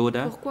that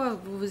pagoda? Pourquoi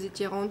vous vous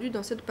étiez rendu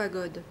dans cette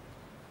pagode?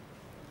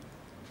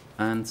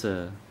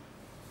 Answer.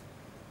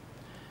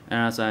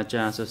 As I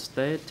just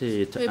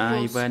stated,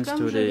 I went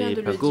to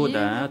the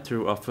pagoda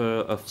to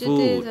offer a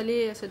food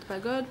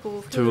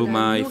to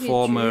my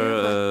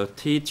former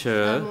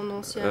teacher,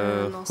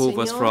 who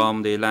was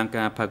from the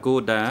Lanka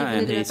Pagoda,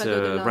 and his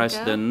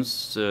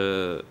residence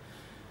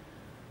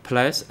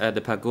place at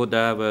the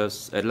pagoda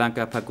was at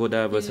Lanka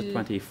Pagoda was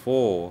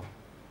 24.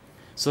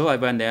 So I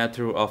went there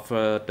to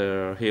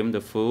offer him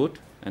the food,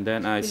 and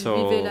then I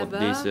saw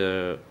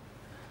this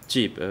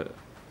jeep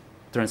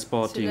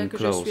transporting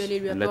clothes,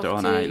 and later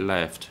on I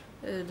left.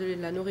 De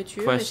la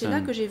nourriture. Question. Et c'est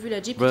là que j'ai vu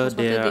la jeep qui Were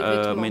transportait des there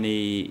vêtements.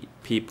 many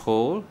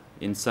people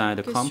inside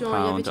the Question.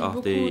 compound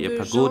of the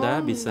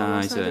pagoda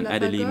besides an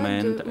elderly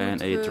man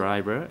and a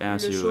driver,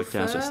 as you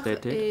just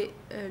stated? Et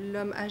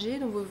l'homme âgé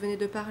dont vous venez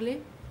de parler?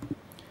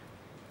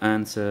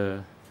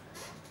 Answer.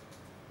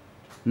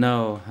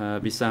 No,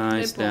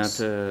 besides Réponse.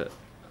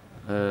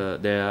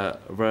 that there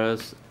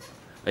was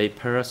a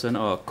person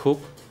or a cook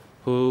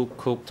who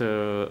cooked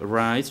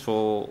rice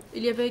for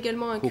Il y avait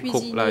également un who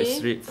cooked like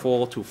cuisinier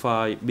 4 to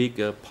 5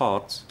 big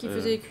pots qui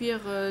faisait cuire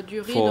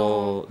du riz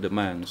for dans the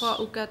monks. 3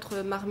 ou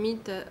 4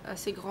 marmites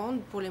assez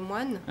grandes pour les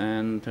moines.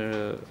 And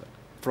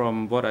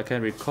from what I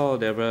can recall,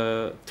 there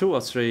were 2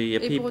 or 3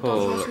 Et pour autant,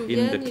 je m'en people in souviens, the il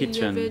y avait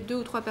kitchen. 2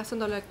 ou 3 personnes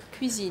dans la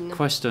cuisine.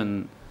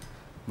 Question.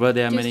 Were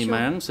there many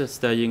Question. monks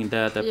staying in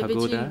that Y avait-il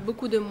pagoda?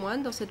 beaucoup de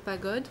moines dans cette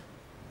pagode?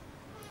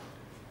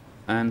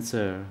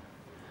 Answer.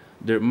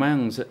 The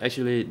monks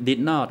actually did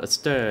not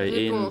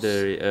stay in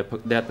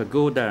that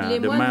pagoda.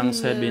 The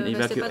monks had been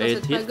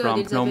evacuated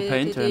from Phnom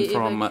Penh and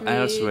from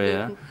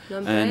elsewhere,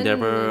 and there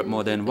were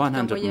more than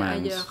 100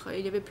 monks.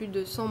 Il y avait plus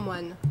de 100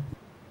 moines.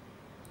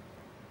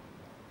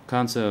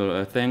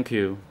 Council, thank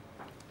you.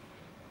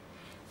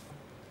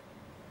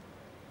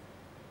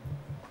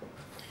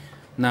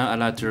 Now I'd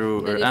like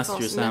to ask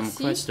you some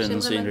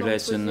questions in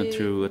relation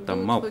to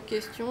Tamok.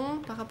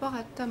 Questions par rapport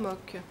à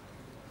Tamok.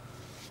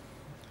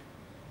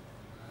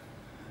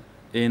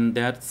 In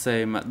that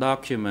same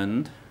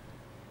document,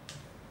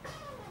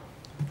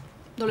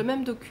 dans le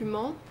même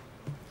document,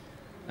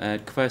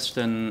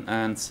 question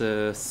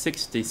answer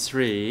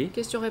 63,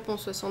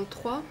 question-réponse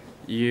 63,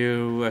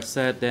 you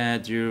said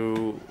that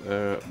you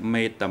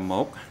made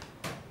Tamok.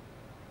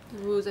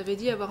 Vous avez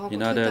dit avoir rencontré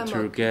in order Tamok.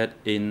 To get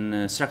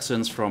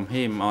instructions from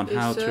him on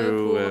how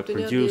to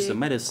produce the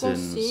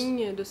medicines.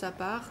 Consignes de sa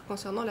part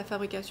concernant la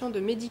fabrication de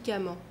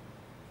médicaments.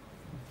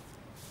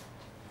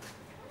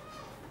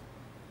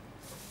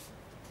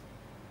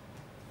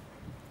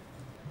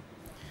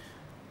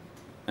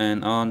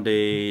 And on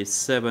the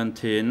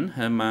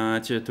 17th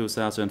March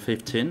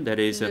 2015, that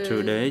is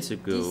 2 days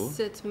ago,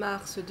 17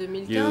 mars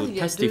 2015, you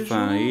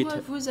testified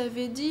vous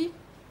avez dit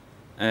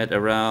at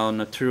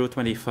around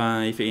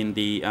 2:25 in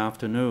the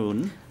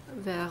afternoon,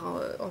 vers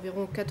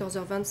environ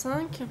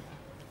 14h25,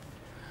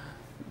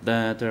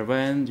 that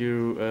when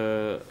you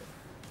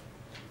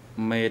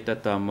made the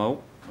Tamok,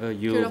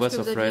 you was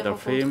afraid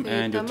of him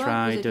and you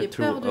tried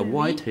to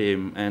avoid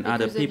him, and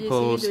other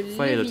people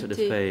failed the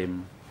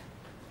same.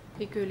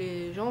 Et que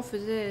les gens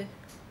faisaient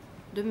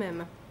de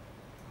même.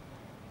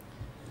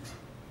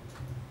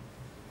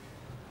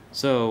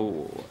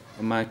 So,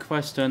 my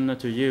question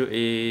to you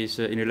is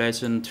in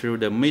relation to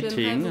the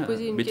meeting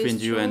between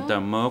you and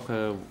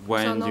Tamok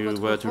when you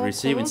were to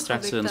receive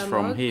instructions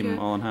from him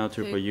on how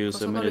to produce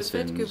the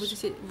medicines. Que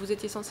vous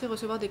étiez censé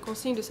recevoir des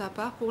consignes de sa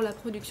part pour la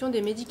production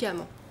des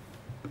médicaments.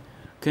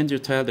 Can you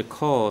tell the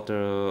court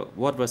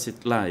what was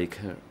it like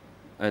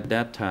at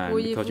that time?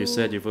 Because you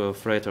said you were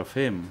afraid of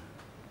him.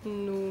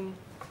 Nous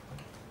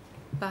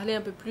parler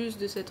un peu plus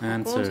de cette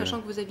rencontre, sachant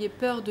que vous aviez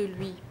peur de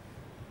lui.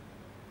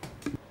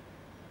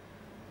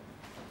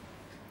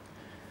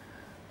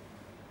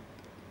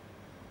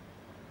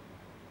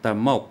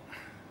 Tamok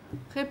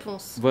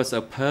was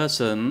a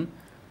person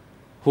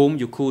whom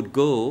you could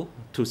go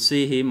to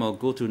see him or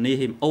go to near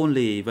him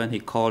only when he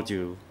called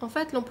you. En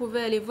fait, l'on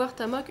pouvait aller voir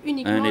Tamok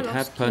uniquement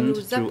lorsqu'il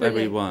nous appelait.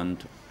 Everyone.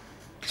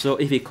 So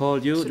if he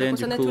called you, then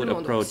you could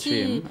approach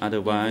him.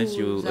 Otherwise,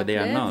 they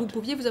are not. Vous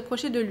pouviez vous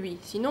approcher de lui.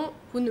 Sinon,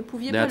 vous ne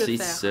pouviez pas le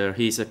faire.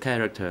 He's a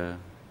character.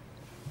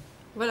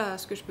 Voilà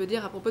ce que je peux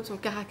dire à propos de son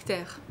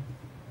caractère.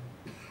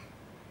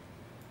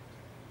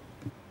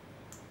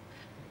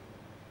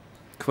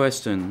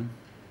 Question.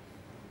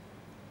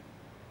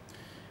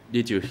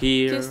 Did you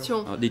hear?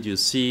 Question. Or did you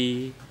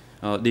see?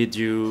 Or did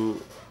you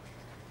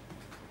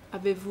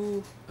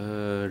Avez-vous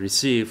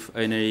receive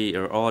any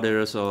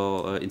orders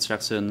or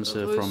instructions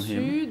from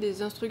him? Reçu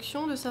des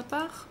instructions de sa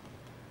part?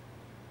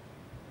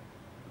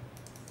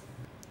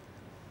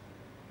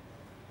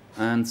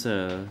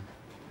 Answer.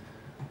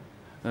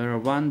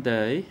 One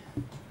day,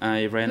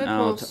 I ran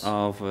out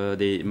of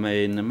the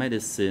main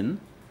medicine,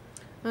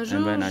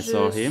 and when I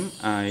saw him,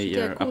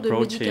 I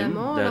approached him.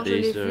 That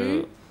is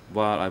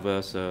while I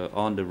was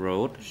on the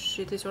road,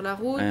 sur la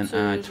route, and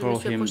I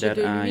told him that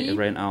I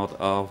ran out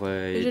of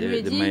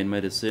the main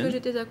medicine, que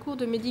j'étais à court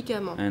de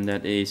médicaments. And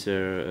that is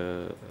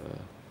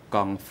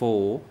Kung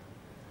Fu,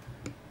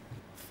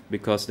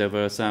 because there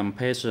were some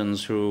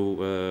patients who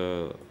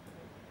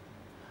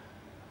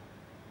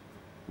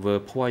were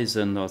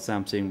poisoned or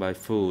something by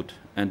food,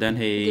 and then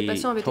he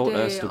told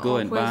us to go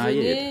and buy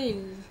it.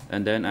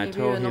 And then I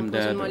told him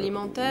that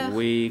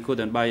we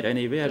couldn't buy it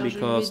anywhere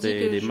because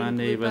the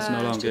money was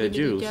no longer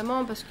used.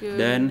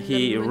 Then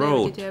he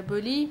wrote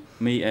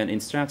me an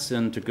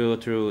instruction to go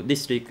to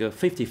District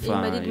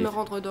 55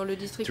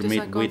 to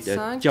meet with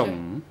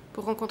Chong.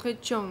 Pour rencontrer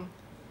Chong.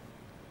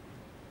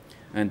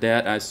 And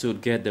that I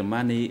should get the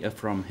money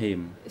from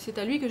him. C'est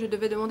à lui que je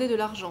devais demander de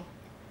l'argent.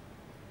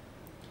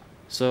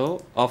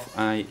 So off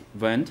I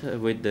went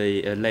with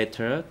the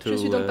letter to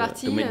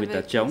meet with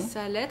the Chong.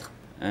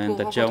 And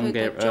the Chong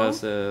gave us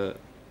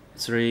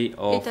 3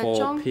 or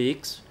 4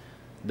 pigs.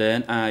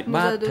 Then I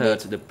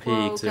bartered the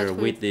pigs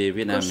with the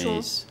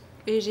Vietnamese.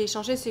 Et j'ai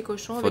échangé ces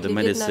cochons avec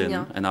les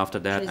Vietnamiens. And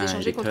after that, je les ai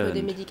échangés contre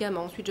des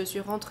médicaments. Ensuite, je suis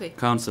rentrée.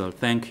 Counsel,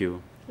 thank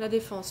you. La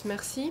défense,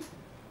 merci.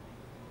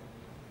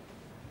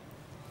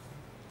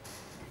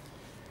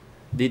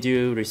 Did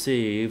you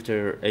receive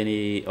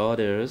any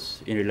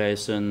orders in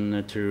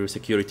relation to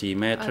security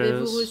matters?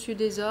 Avez-vous reçu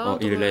des ordres or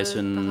in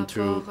relation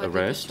to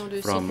arrest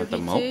from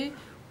Tamok?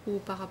 Ou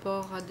par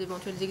rapport à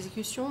d'éventuelles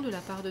exécutions de la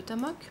part de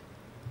Tamok?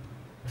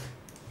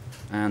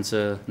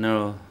 Answer,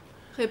 no.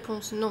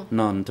 Réponse, non.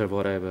 None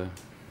whatever.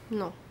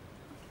 Non.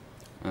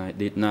 I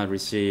did not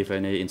receive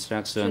any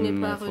instruction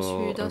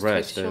for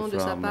arrest de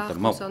sa from part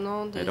Tamok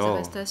concernant des at all.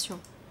 arrestations.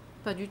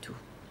 Pas du tout.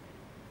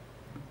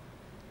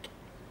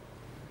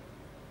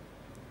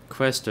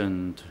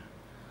 Question.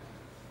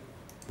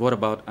 What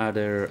about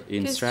other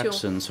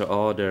instructions or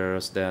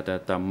orders that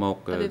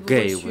Tamok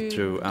gave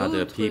to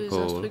other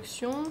people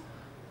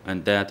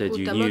and that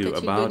you knew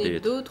about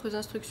it?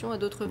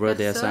 Were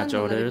there such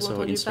orders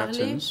or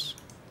instructions?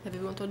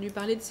 Avez-vous entendu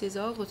parler de ces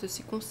ordres, de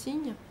ces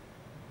consignes?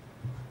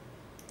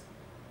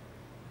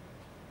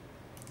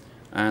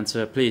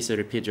 Answer, please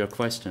repeat your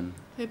question.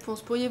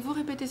 Réponse. Pourriez-vous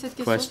répéter cette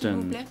question, s'il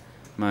vous plaît?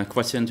 My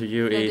question to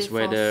you is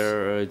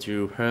whether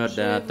you heard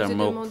that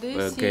Tamok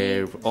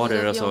gave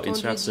orders or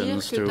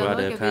instructions to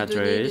other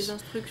cadres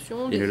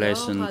in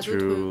relation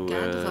to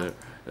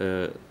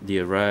the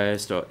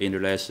arrest or in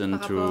relation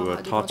to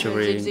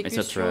torturing,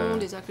 etc.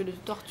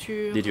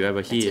 Did you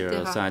ever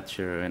hear such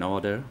an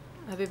order?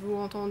 Avez-vous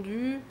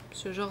entendu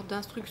ce genre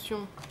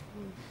d'instruction?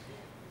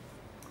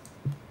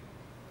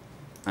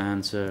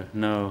 Answer,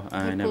 no,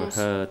 I never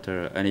heard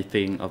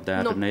anything of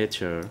that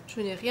nature.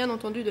 Je n'ai rien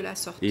entendu de la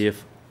sorte.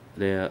 If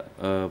there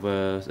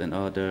was an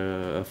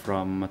order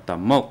from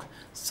Tamok,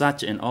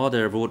 such an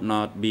order would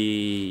not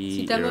be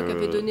si Tamok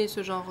avait donné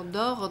ce genre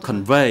d'ordre,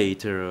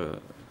 conveyed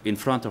in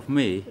front of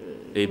me.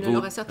 It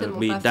would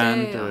be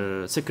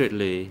done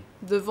secretly.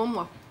 Devant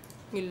moi.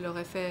 Il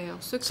l'aurait fait en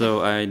secret.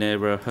 So I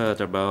never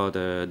heard about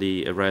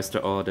the arrest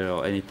order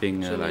or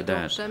anything like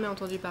that. Je n'ai jamais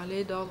entendu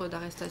parler d'ordre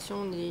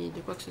d'arrestation ni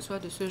de quoi que ce soit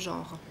de ce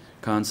genre.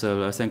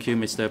 Counsel, thank you,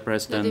 Mr.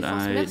 President.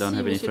 I don't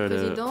have any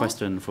further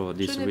question for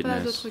this witness. Je n'ai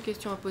pas d'autres witness.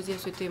 questions à poser à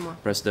ce témoin.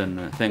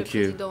 President, thank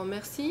you. Président,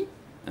 merci.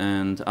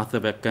 And Arthur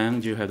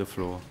Verkang, you have the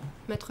floor.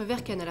 Maître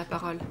Verken a la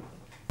parole.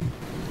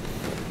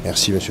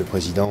 Merci, Monsieur le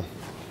Président.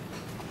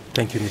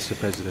 Thank you, Mr.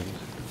 President.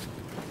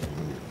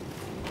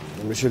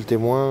 Monsieur le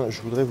témoin, je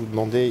voudrais vous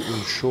demander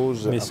une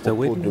chose à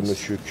propos de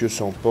Monsieur Riel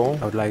Son.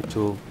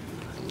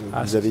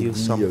 Vous avez dit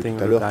tout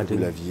à l'heure que vous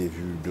l'aviez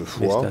vu 2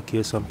 fois.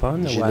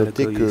 J'ai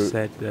noté que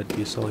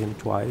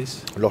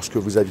lorsque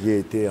vous aviez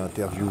été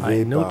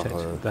interviewé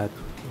par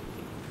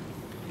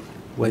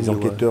les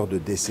enquêteurs de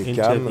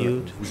DCCAM,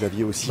 vous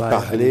aviez aussi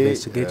parlé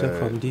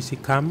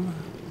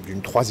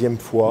d'une 3e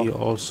fois à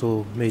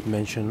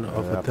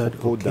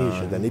propos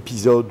d'un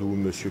épisode où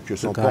Monsieur Riel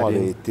Son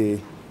avait été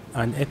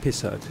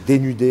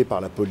dénudé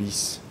par la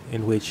police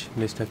en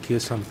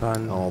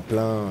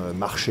plein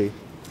marché.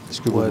 Est-ce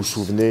que vous vous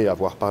souvenez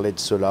avoir parlé de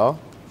cela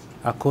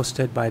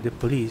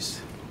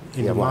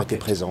et avoir été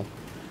présent?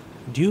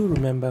 Do you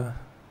remember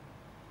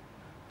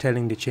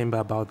telling the chamber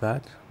about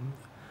that,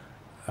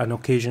 an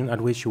occasion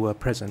at which you were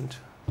present?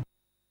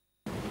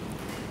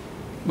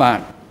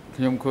 Yes,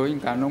 I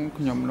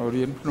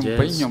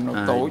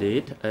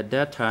did. At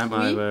that time,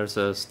 I was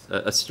a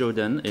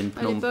student in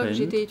Phnom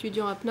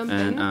Penh,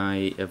 and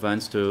I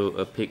went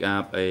to pick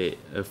up a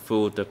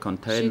food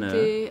container.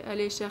 J'étais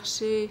allé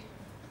chercher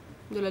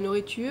de la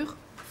nourriture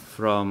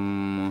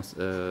from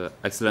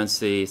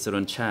Excellency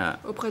Suruncha.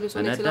 Auprès de son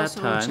And at that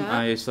Excellence time,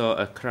 Suruncha. I saw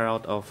a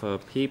crowd of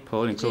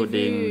people,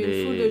 including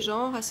the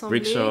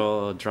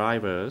rickshaw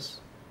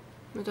drivers.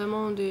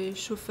 Notamment des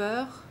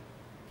chauffeurs.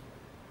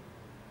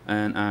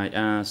 And I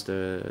asked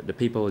the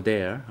people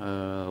there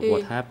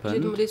what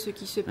happened, and they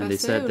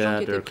said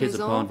that the Riel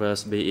Son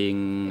was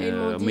being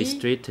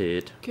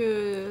mistreated.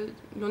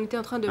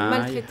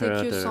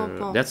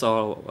 That's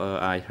all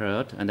I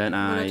heard, and then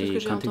I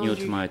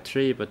continued my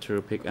trip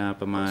to pick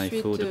up my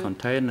food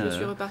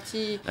container.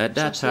 At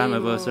that time, I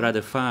was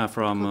rather far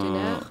from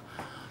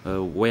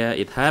where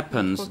it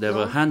happens. There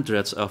were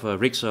hundreds of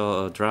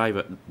rickshaw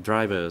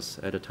drivers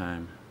at the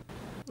time.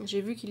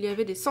 J'ai vu qu'il y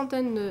avait des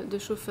centaines de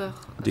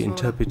chauffeurs. The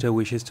interpreter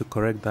wishes to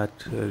correct that.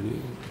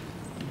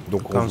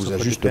 Donc on vous a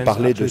juste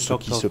parlé de ce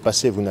qui se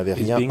passait, vous n'avez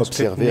rien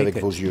observé avec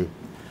vos yeux.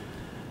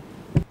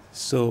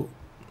 So,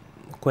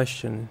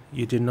 question,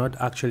 you did not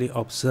actually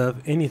observe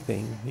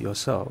anything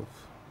yourself.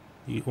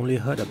 You only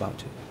heard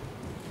about it.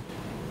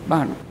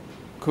 I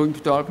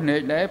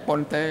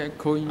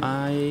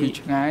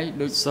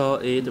saw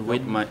it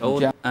with my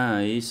own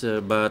eyes,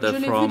 but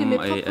from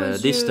a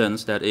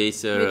distance that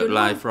is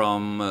like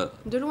from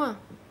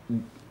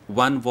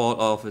one wall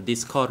of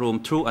this courtroom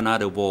to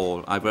another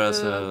wall. I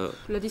was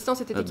la distance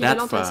était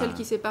équivalente à celle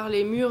qui sépare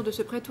les murs de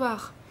ce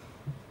prétoire.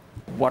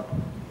 At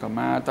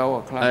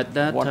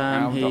that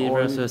time, he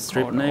was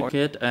stripped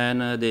naked,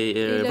 and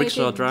the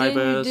rickshaw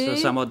drivers,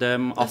 some of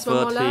them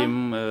offered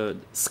him a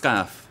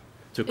scarf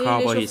to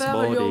cover his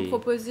body. Lui ont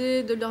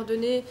proposé de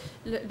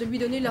lui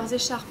donner leurs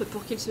écharpes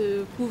pour qu'il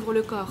se couvre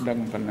le corps.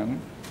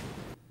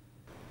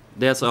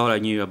 That's all I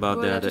knew about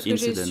Voilà that tout ce que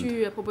j'ai incident.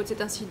 su à propos de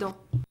cet incident.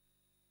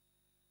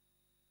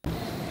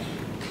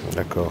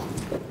 D'accord.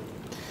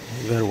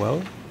 Very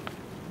well.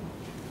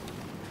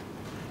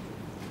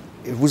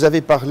 Vous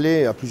avez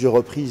parlé à plusieurs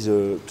reprises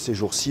ces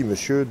jours-ci,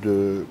 monsieur,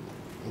 du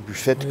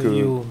fait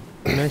que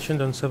un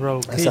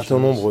certain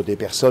nombre des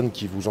personnes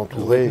qui vous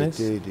entouraient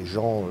étaient des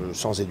gens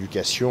sans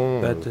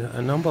éducation,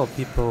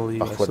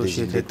 parfois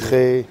des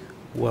illettrés,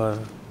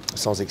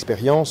 sans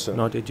expérience.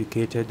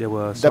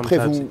 D'après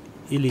vous,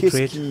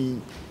 qu'est-ce qui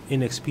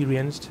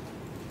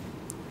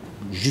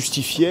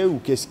justifiait ou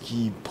qu'est-ce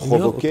qui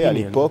provoquait à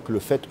l'époque le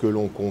fait que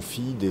l'on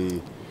confie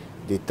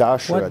des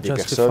tâches à des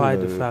personnes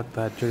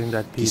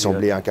qui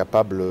semblaient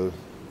incapables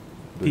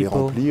de les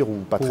remplir ou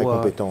pas très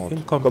compétentes.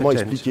 Comment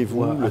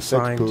expliquez-vous le fait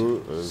que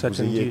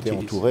vous ayez été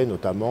entouré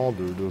notamment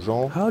de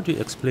gens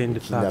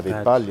qui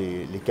n'avaient pas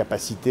les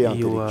capacités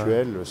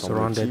intellectuelles,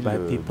 semble-t-il, de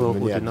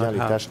mener à bien les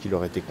tâches qui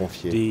leur étaient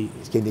confiées?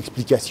 Est-ce qu'il y a une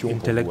explication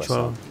pour vous à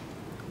ça?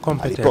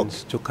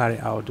 Competence to carry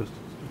out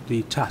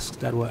the tasks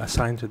that were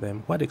assigned to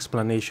them. What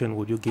explanation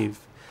would you give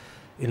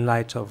in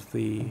light of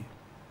the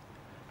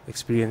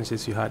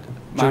experiences you had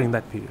during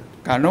that period?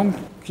 In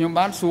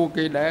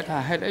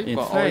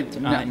fact,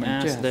 I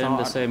asked them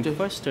the same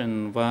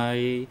question,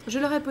 why Je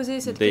leur ai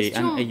posé cette the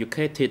question.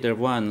 uneducated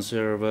ones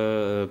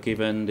were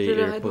given Je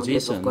leur the ai demandé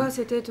position. pourquoi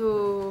c'était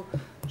aux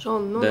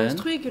gens non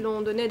instruits que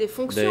l'on donnait des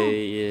fonctions.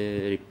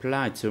 They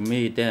replied to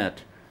me that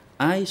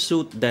I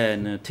should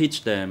then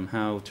teach them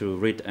how to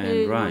read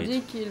and write.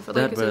 Dit qu'il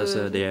faudrait That que was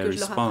je their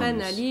leur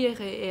apprenne à response.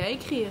 lire et à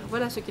écrire.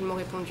 Voilà ce qu'ils m'ont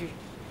répondu.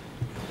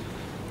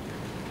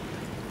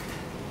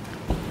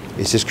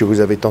 Et c'est ce que vous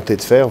avez tenté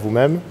de faire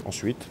vous-même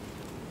ensuite?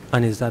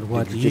 And is that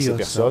what Éduquer you ces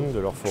personnes, de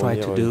leur try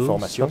fournir to une do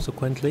formation?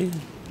 subsequently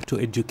to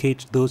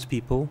educate those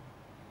people?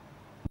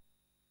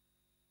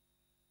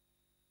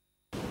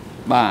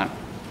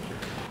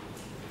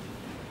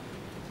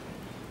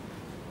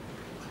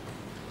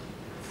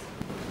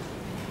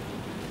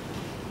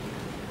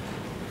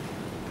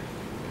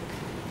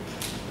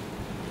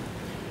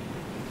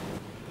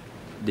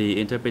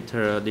 The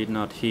interpreter did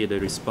not hear the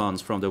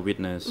response from the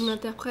witness.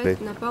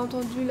 L'interprète n'a pas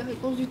entendu la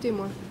réponse du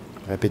témoin.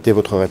 Répétez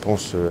votre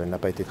réponse, elle n'a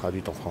pas été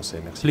traduite en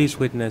français, merci. Please,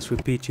 witness,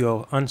 repeat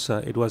your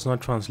answer. It was not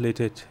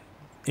translated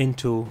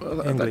into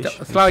English.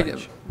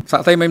 President,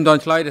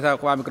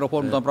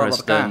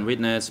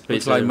 witness,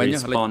 please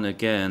respond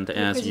again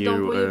as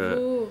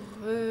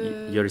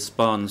your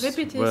response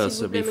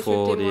was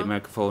before the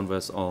microphone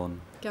was on.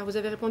 Car vous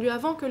avez répondu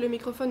avant que le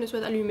microphone ne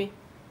soit allumé.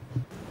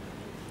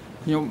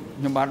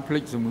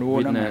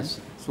 Witness,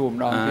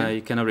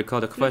 I cannot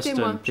recall the question.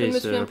 Je ne me Please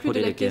souviens plus put de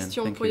it la again.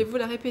 question. Thank you. Pourriez-vous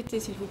la répéter,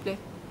 s'il vous plaît?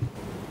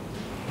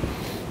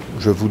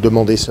 Je vous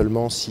demandais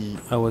seulement si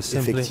I was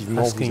simply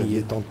effectivement vous asking aviez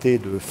you tenté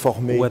de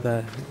former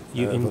whether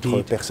you votre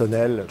indeed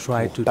personnel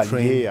try pour to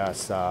pallier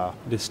train à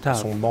the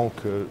staff son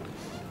manque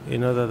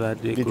in order that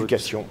they could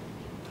d'éducation.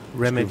 Est-ce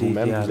que remedy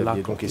vous-même, their vous aviez lack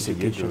donc of essayé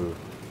education.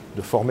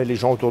 de former les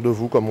gens autour de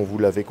vous comme on vous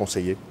l'avait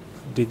conseillé?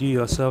 Did you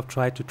yourself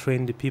try to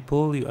train the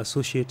people you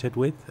associated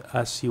with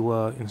as you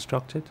were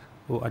instructed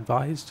or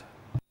advised?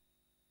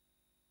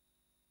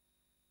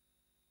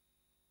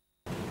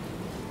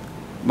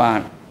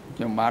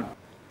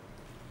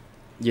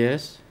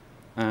 Yes,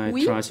 I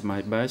Oui. tried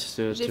my best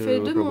J'ai fait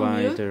to de mon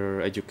provide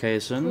mieux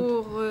education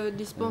pour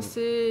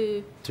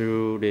dispenser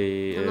to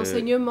un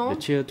enseignement the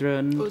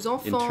children aux in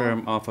enfants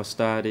terms of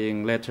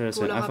studying letters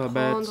pour and leur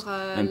alphabets, apprendre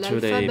and to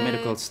the medical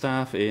l'alphabet.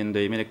 staff in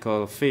the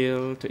medical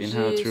field in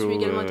how Je suis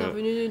également to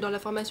intervenue dans la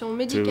formation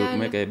make médicale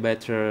a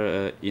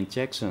better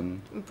injection.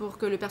 pour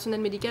que le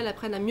personnel médical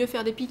apprenne à mieux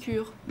faire des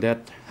piqûres. That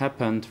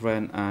happened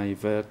when I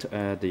worked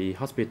at the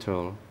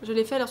hospital Je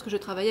l'ai fait lorsque je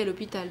travaillais à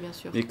l'hôpital, bien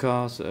sûr.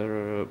 because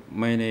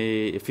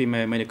many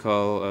female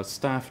medical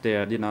staff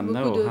there did not Beaucoup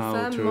know de how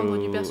femmes, membres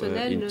du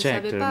personnel, ne inject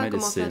savaient pas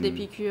comment faire des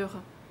medicine. piqûres.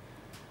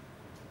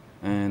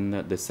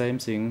 And the same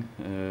thing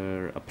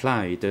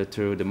applied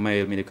to the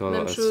male medical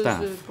Même chose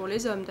staff pour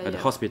les hommes, at the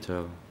d'ailleurs,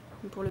 hospital.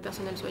 pour le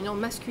personnel soignant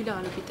masculin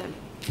à l'hôpital.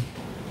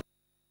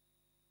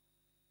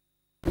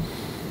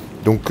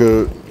 Donc,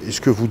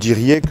 est-ce que vous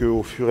diriez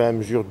qu'au fur et à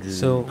mesure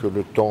que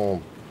le temps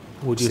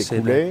Would you say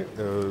s'écoulait,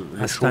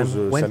 les as time choses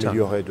went on,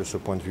 s'amélioraient de ce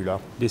point de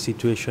vue-là, the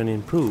situation du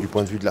improved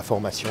point de vue de la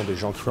formation des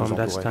gens qui vous from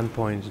that entouraient?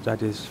 standpoint? That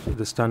is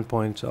the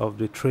standpoint of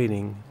the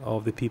training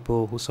of the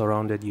people who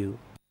surrounded you.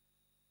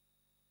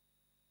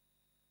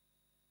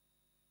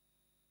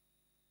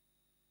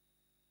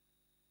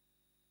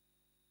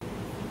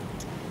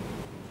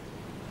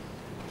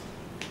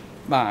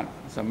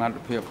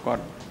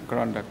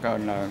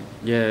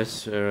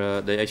 Yes,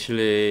 they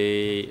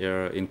actually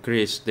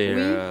increased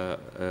their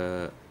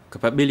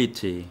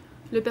capability.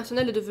 Le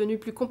personnel est devenu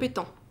plus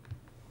compétent.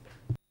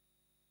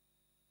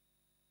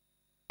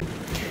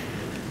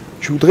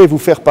 Je voudrais vous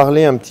faire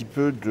parler un petit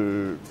peu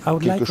de I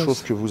would quelque like chose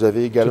us que vous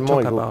avez to également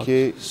talk about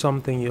évoqué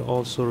something you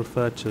also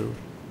referred to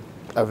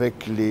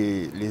avec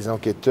les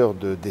enquêteurs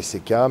de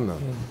DCCAM,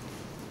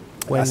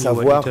 when à you were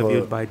savoir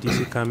interviewed by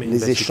DCCAM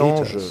les échanges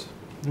investigators,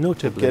 auxquels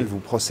notably vous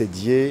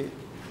procédiez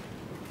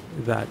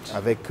that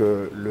avec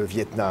le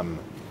Vietnam,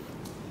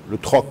 le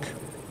troc.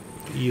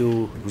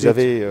 you Vous did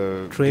avez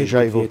trade déjà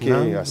with évoqué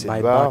Vietnam à cette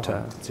by barre, barter.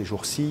 ces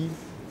jours-ci,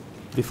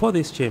 Before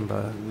this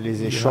chamber, les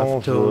you have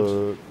échanges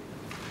told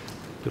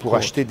the pour court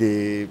acheter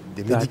des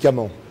that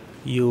médicaments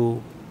you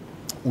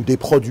ou des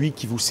produits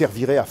qui vous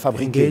serviraient à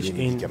fabriquer engage des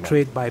in médicaments.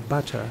 trade by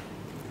barter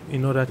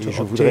in order Et to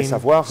je voudrais obtain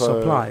savoir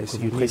supplies que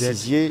you vous needed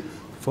précisiez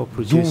for d'où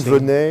producing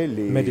venaient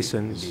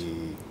medicines.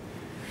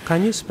 Can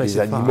you les specify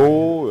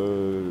animaux,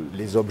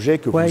 les objets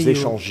que where vous you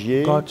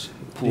échangiez got the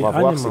pour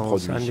avoir ces animals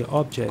and produits? the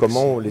objects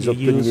Comment les you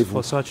used obteniez-vous?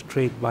 for such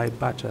trade by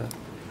barter?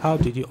 How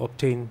did you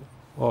obtain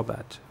all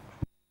that?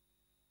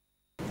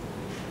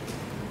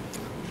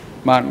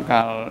 បាន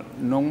កាល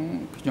នោះ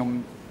ខ្ញុំ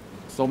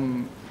សុំ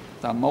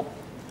តាមុខ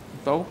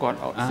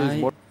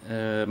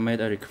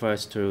made a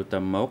request to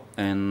Tamok,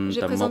 and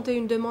j'ai présenté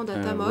une demande à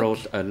Tamok.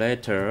 Wrote a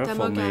letter for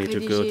Tamok a me to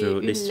go rédigé to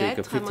une District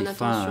lettre à mon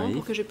attention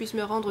pour que je puisse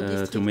me rendre au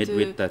district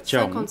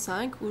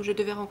 55 où je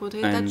devais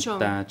rencontrer Ta Chong.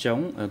 Ta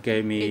Chong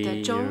gave me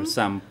Ta Chong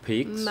some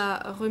pigs. M'a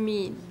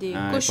remis des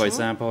For cochons.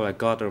 example, I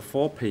got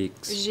 4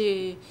 pigs.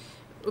 J'ai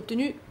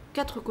obtenu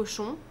 4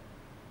 cochons.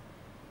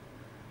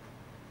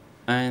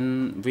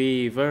 And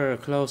we were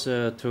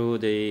closer to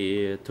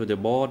the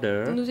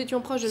border. Nous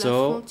étions proches de la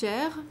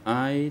frontière.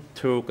 I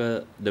took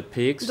the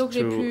pigs Donc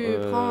j'ai pu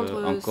prendre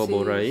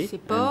ces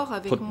porcs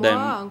avec moi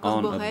à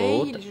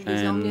Encore-Boreil. Je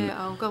les ai emmenés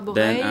à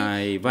Encore-Boreil. Then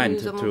I went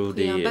to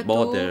the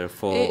border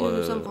for et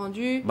nous sommes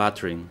rendus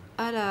bartering.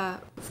 À la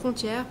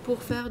frontière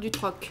pour faire du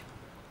troc.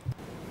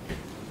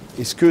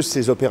 Est-ce que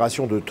ces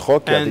opérations de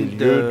troc avaient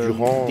lieu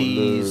durant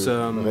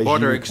le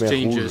border régime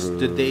exchanges,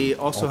 did they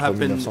also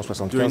happen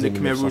during the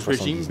Khmer Rouge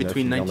regime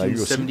between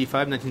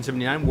 1975 and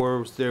 1979?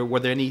 Were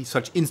there any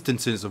such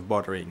instances of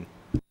bartering?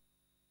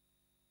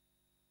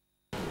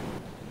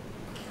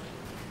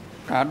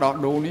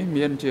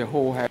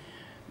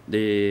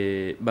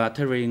 The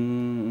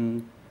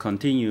bartering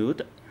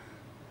continued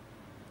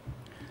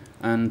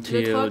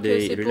until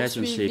the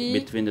relationship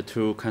between the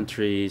two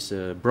countries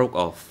broke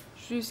off.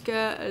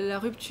 Jusqu'à la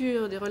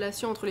rupture des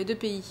relations entre les deux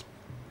pays.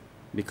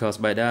 Because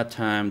by that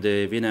time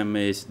the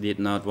Vietnamese did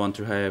not want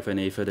to have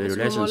any further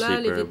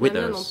relationship les with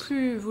Vietnamiens us. n'ont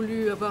plus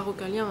voulu avoir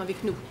aucun lien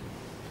avec nous.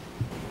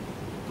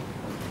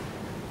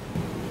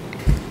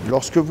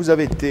 Lorsque vous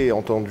avez été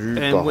entendu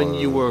par vous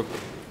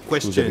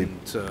avez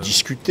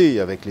discuté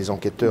avec les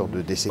enquêteurs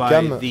de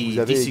DCCAM, vous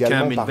avez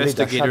également parlé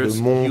d'achat de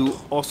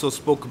montres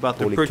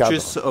pour les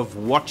cadres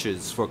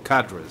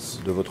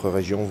de votre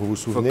région. Vous vous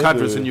souvenez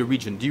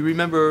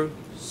de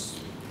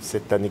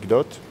cette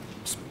anecdote?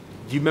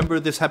 Do you remember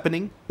this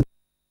happening?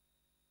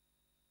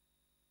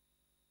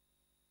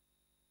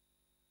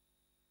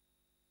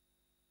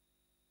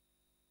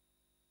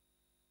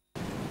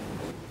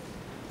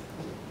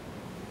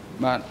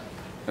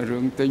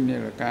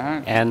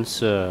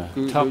 Answer.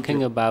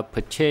 Talking about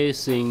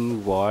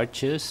purchasing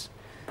watches,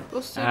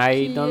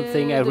 I don't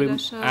think I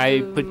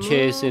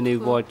purchased any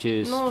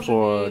watches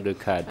for the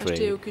cadre.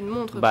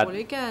 But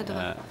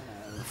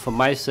for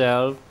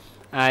myself,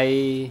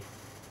 I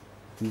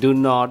do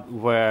not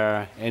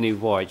wear any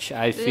watch.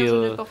 I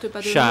feel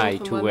shy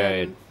to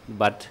wear it.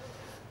 But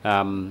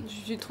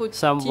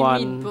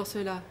someone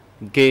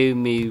gave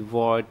me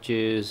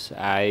watches,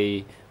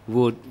 I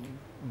would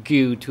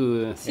give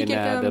to another person. Si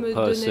quelqu'un me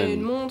donnait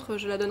une montre,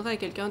 je la donnerais à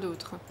quelqu'un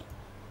d'autre.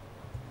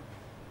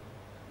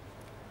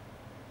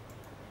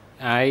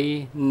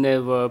 I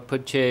never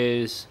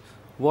purchased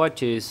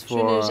watches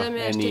for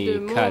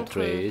any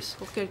cadres,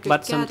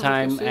 but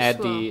sometimes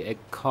at the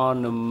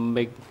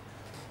economic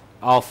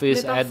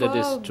office at the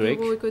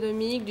district,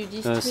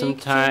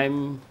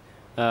 sometimes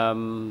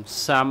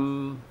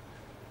some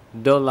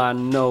dollar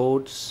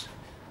notes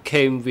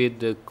came with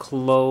the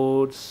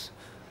clothes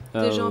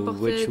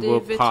which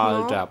were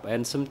piled up,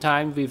 and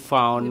sometimes we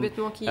found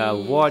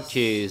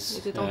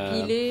watches,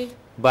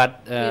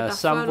 but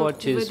some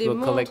watches were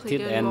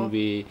collected and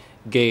we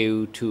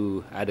gave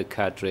to other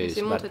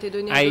cadres, but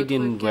I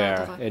didn't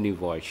wear any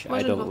watch.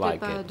 I don't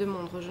like it.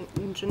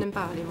 Je n'aime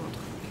pas les montres.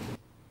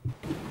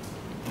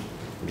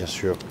 Bien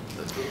sûr.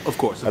 Of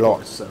course. Alors,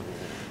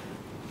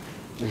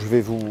 je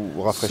vais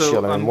vous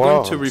rafraîchir la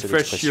mémoire. C'est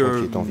l'expression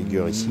qui est en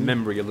vigueur ici. Je vais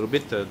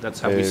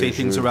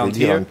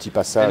lire un petit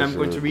passage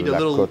de la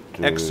cote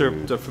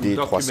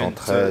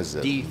D313,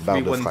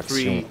 barre de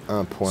fraction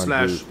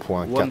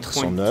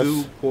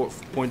 1.2.409.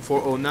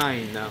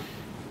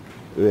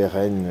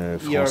 ERN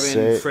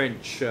français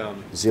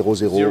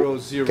 00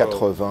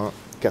 80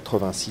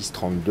 86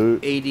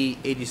 32,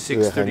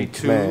 ERN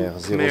Khmer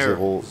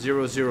 00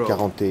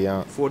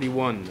 41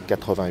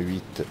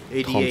 88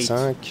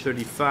 35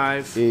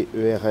 et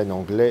ERN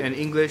anglais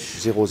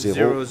 00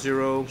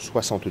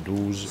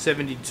 72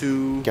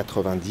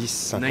 90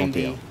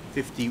 51.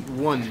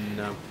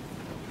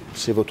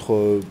 C'est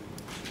votre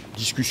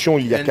discussion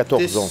il y a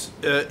 14 ans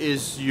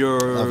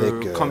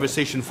avec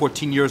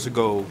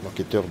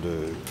l'enquêteur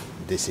de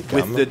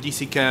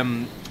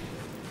DCCAM.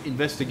 Et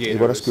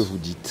voilà ce que vous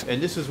dites.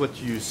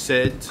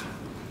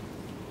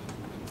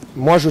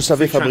 Moi, je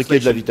savais fabriquer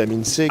de la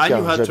vitamine C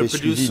car j'avais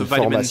suivi une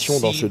formation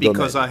dans ce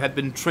domaine.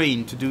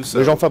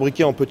 Mais j'en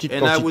fabriquais en petite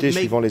quantité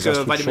suivant les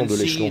instructions de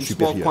l'échelon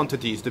supérieur.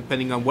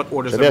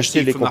 J'avais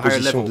acheté les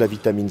compositions de la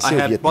vitamine C au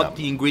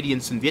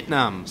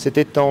Vietnam.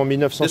 C'était en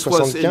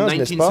 1975,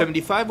 n'est-ce pas?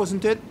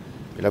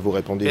 Et là, vous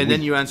répondez oui.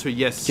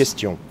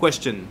 Question.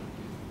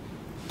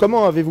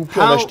 comment avez-vous pu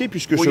en acheter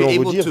puisque selon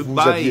vos dires, vous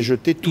aviez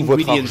jeté tout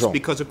votre argent?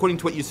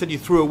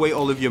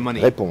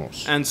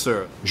 Réponse.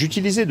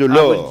 J'utilisais de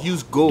l'or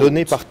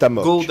donné par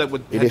Tamok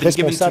et les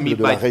responsables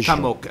de la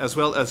région.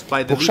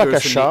 Pour chaque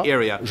achat,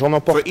 j'en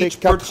emportais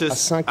 4 à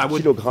 5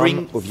 kg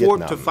au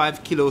Vietnam.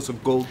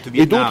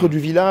 Et d'autres du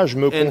village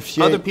me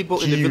confiaient qui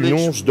une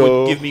once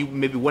d'or,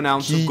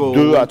 qui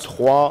 2 à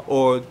 3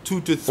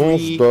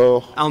 onces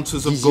d'or,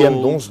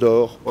 dixièmes d'once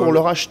d'or, pour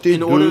leur acheter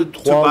 2,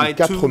 3 ou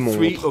 4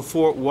 montres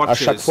à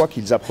chaque fois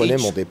qu'ils apprenaient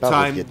mon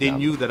départ au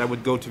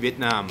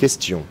Vietnam.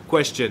 Question.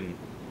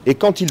 Et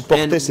quand ils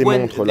portaient ces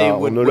montres-là,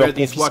 on ne leur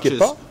confisquait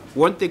pas?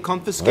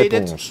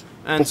 Réponse.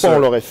 Pourquoi on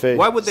l'aurait fait?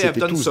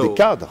 C'était tous des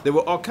cadres.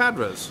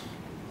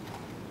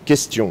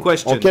 Question.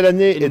 En quelle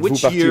année êtes-vous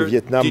parti au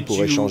Vietnam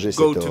pour échanger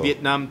cet or?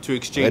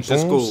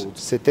 Réponse.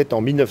 C'était en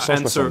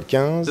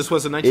 1975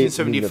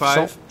 et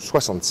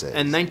 1976.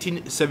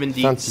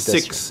 Fin de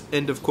citation.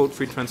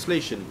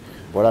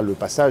 Voilà le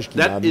passage qui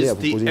m'a amené à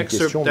vous poser une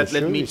question,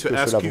 monsieur.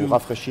 Est-ce que cela vous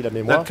rafraîchit la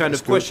mémoire?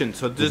 Est-ce que vous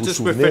vous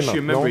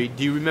souvenez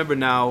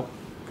maintenant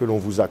que l'on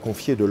vous a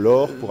confié de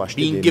l'or pour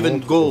acheter des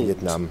montres au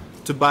Vietnam?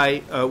 To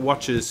buy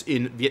watches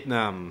in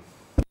Vietnam.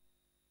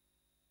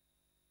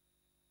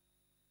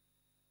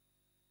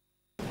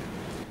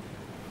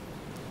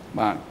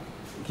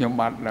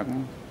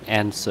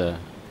 Answer.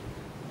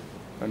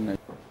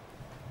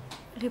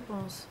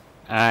 Réponse.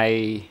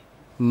 I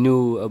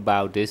knew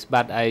about this,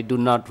 but I do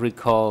not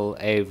recall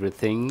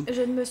everything.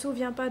 Je ne me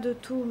souviens pas de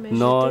tout, mais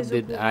nor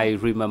did I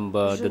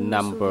remember the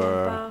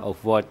number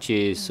of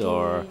watches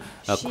or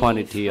a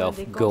quantity of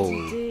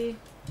gold.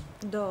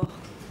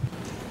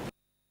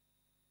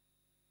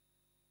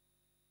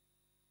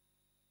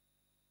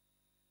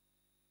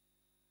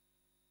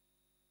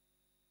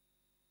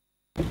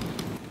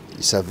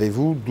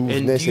 Savez-vous d'où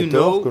venait cet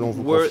or que l'on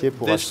vous confiait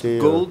pour acheter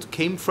des montres?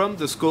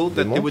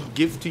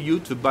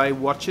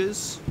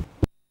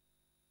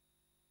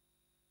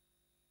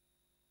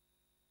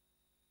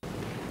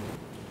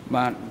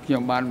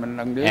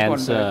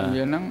 Answer.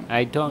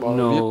 I don't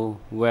know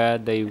where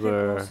they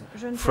were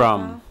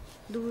from,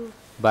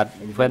 but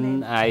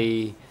when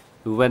I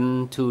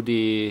went to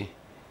the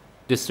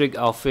district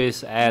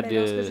office at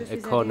the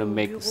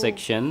economic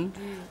section,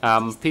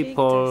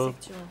 people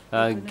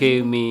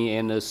gave me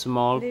in a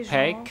small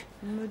pack,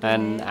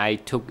 and I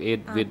took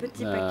it with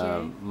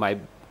my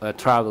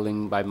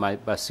traveling by my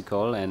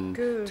bicycle and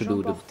to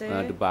do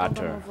the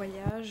barter.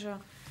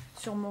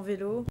 Sur mon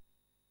vélo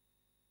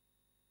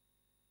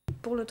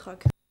pour le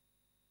troc.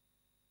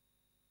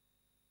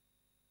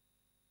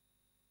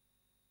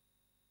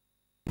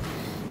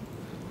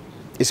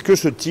 Est-ce que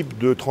ce type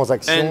de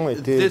transactions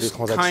étaient des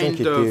transactions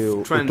qui étaient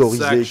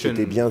autorisées, qui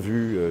étaient bien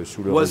vues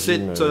sous le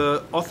régime? Was it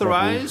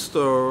authorized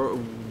or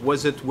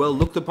was it well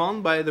looked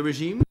upon by the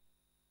regime?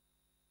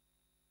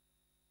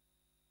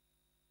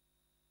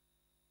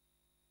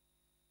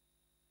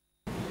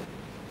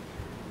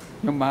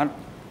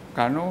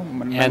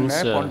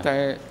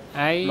 Answer.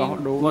 I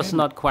was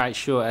not quite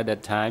sure at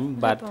that time,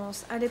 but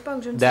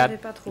that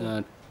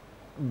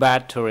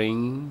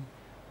battering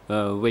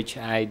which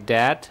I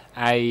did,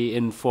 I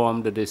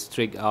informed the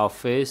district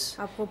office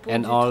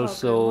and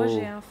also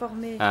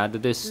the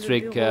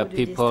district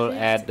people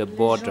at the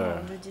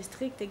border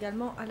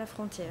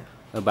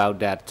about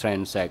that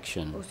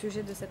transaction. Au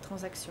sujet de cette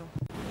transaction.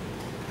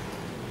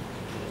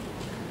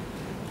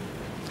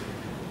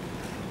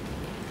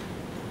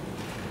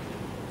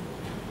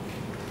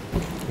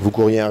 Vous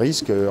couriez un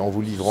risque en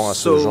vous livrant à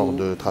ce genre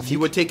de trafic?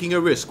 You were taking a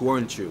risk,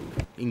 weren't you,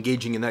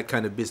 engaging in that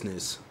kind of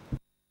business?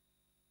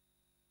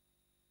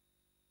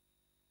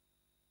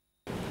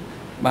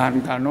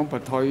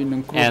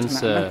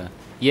 Answer.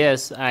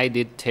 Yes, I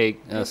did take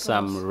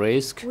some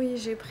risk.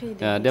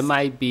 There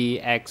might be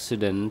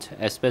accident,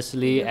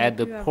 especially at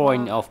the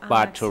point of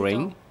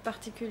bartering,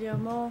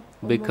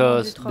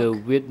 because the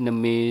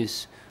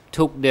Vietnamese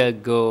took their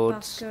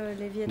goods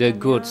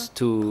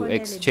to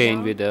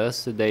exchange with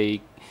us.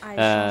 They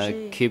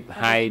keep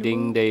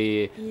hiding,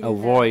 they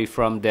avoid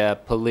from their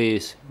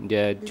police,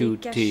 their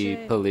duty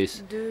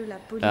police.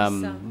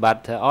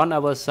 But on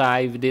our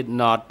side, we did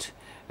not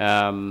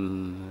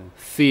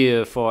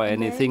fear for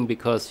anything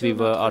because we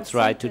were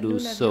authorized to do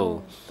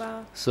so.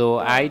 So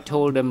I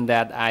told them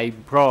that I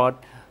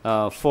brought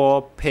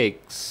 4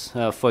 pigs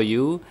for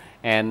you,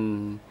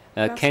 and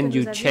can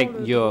you check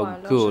your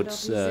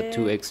goods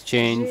to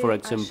exchange, for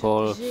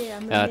example,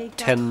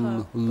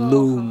 10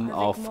 loom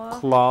of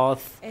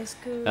cloth,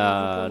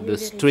 the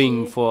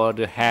string for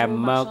the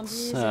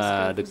hammocks,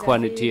 the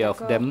quantity of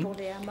them,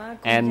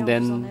 and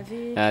then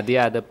the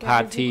other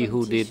party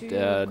who did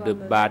the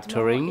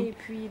bartering,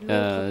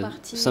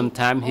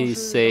 sometimes he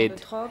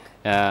said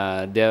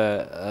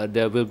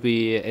there will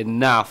be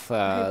enough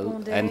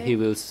and he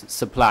will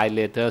supply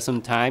later.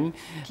 Sometime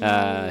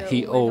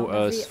he owes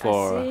us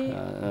for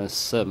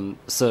some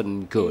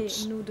certain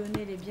goods. Nous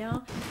donner les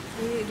biens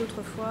et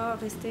d'autres fois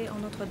rester en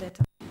notre dette.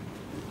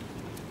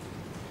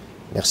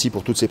 Merci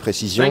pour toutes ces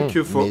précisions,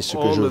 mais ce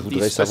que je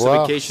voudrais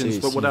savoir, c'est si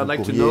vous couriez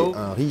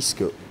un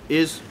risque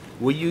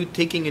Were you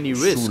taking any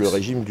risks? Sous le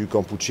régime du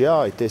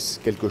Kampuchea, était-ce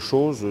quelque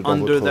chose dans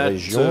Under votre that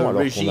région alors qu'on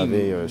regime,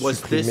 avait was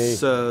supprimé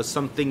this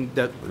something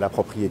that la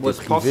propriété was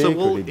privée, possible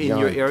que les in biens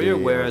your area,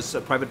 étaient whereas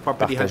private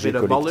property had partagés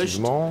been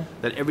abolished, collectivement?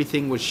 that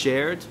everything was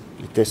shared?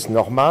 Était-ce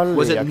normal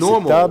Was et it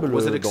normal? acceptable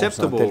Was it dans un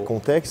acceptable tel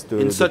contexte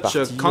in de such a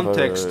partir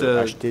context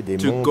acheter des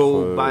to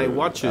go buy montres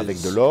watches avec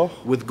de l'or?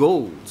 with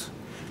gold?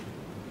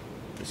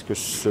 Est-ce que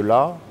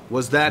cela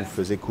Was that vous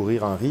faisait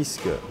courir un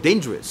risque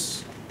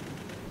dangerous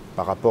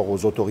par rapport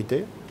aux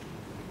autorités?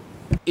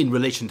 in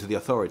relation to the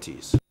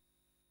authorities?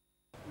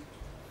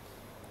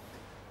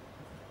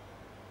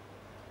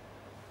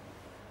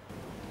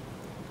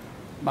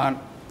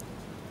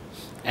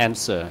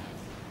 Answer.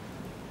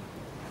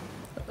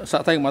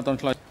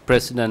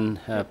 President,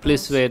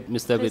 please wait,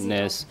 Mr.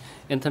 Witness.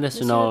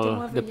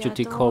 International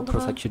Deputy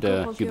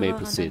Co-Prosecutor, you may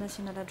proceed.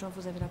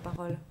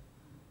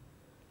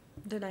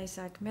 De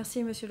l'ISAC.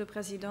 Merci, Monsieur le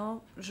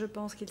Président. Je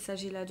pense qu'il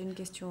s'agit là d'une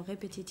question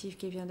répétitive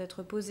qui vient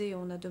d'être posée.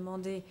 On a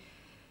demandé,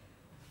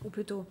 ou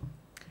plutôt,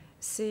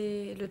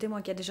 c'est le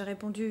témoin qui a déjà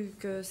répondu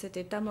que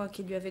c'était Tamok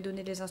qui lui avait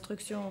donné les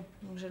instructions.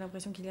 Donc j'ai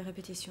l'impression qu'il y a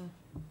répétition.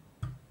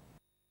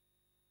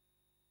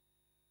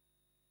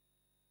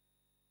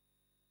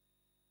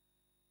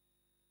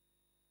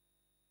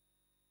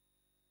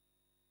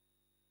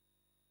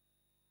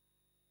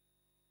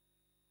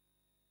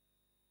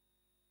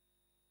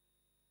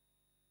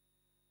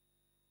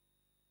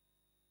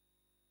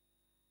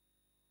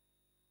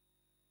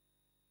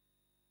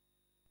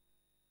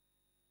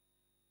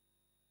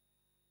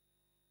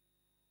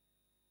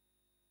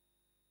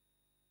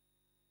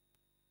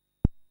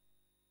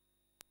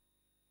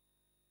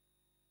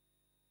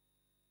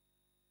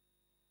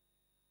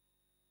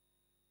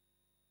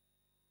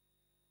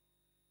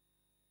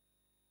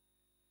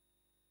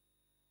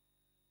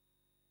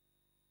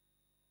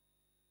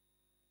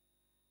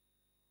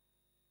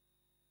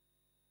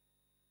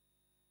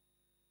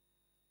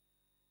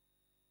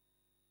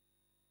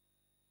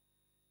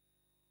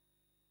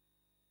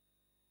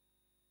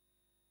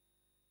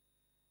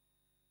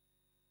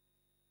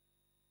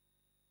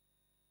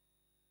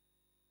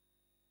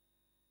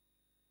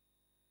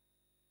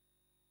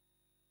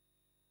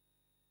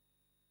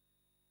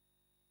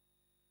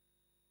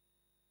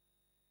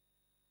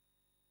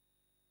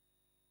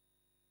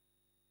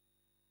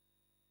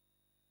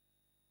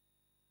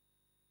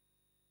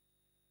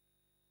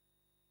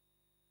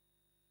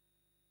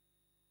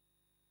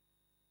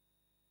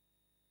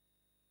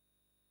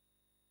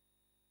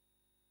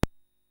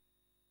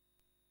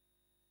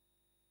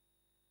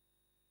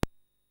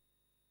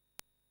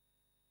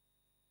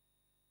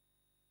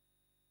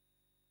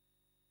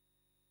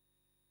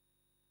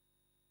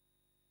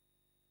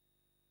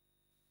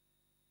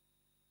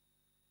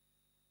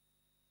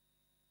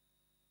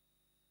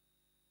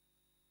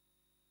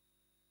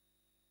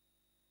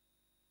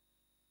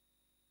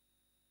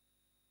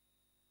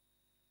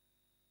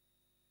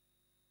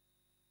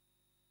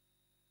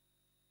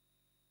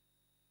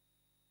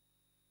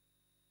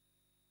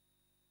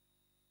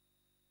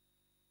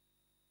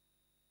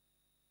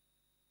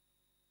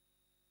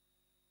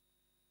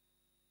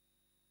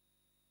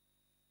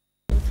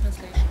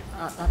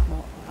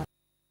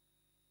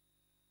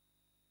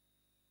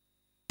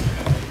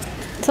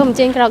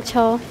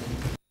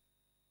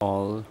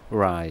 All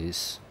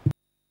rise.